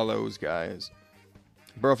 Or the follows, guys.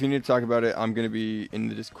 Bro, if you need to talk about it, I'm gonna be in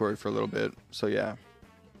the Discord for a little bit. So yeah.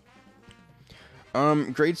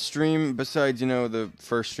 Great stream, besides, you know, the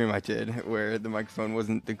first stream I did, where the microphone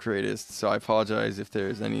wasn't the greatest, so I apologize if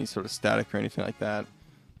there's any sort of static or anything like that.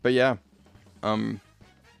 But yeah, I'll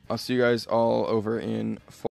see you guys all over in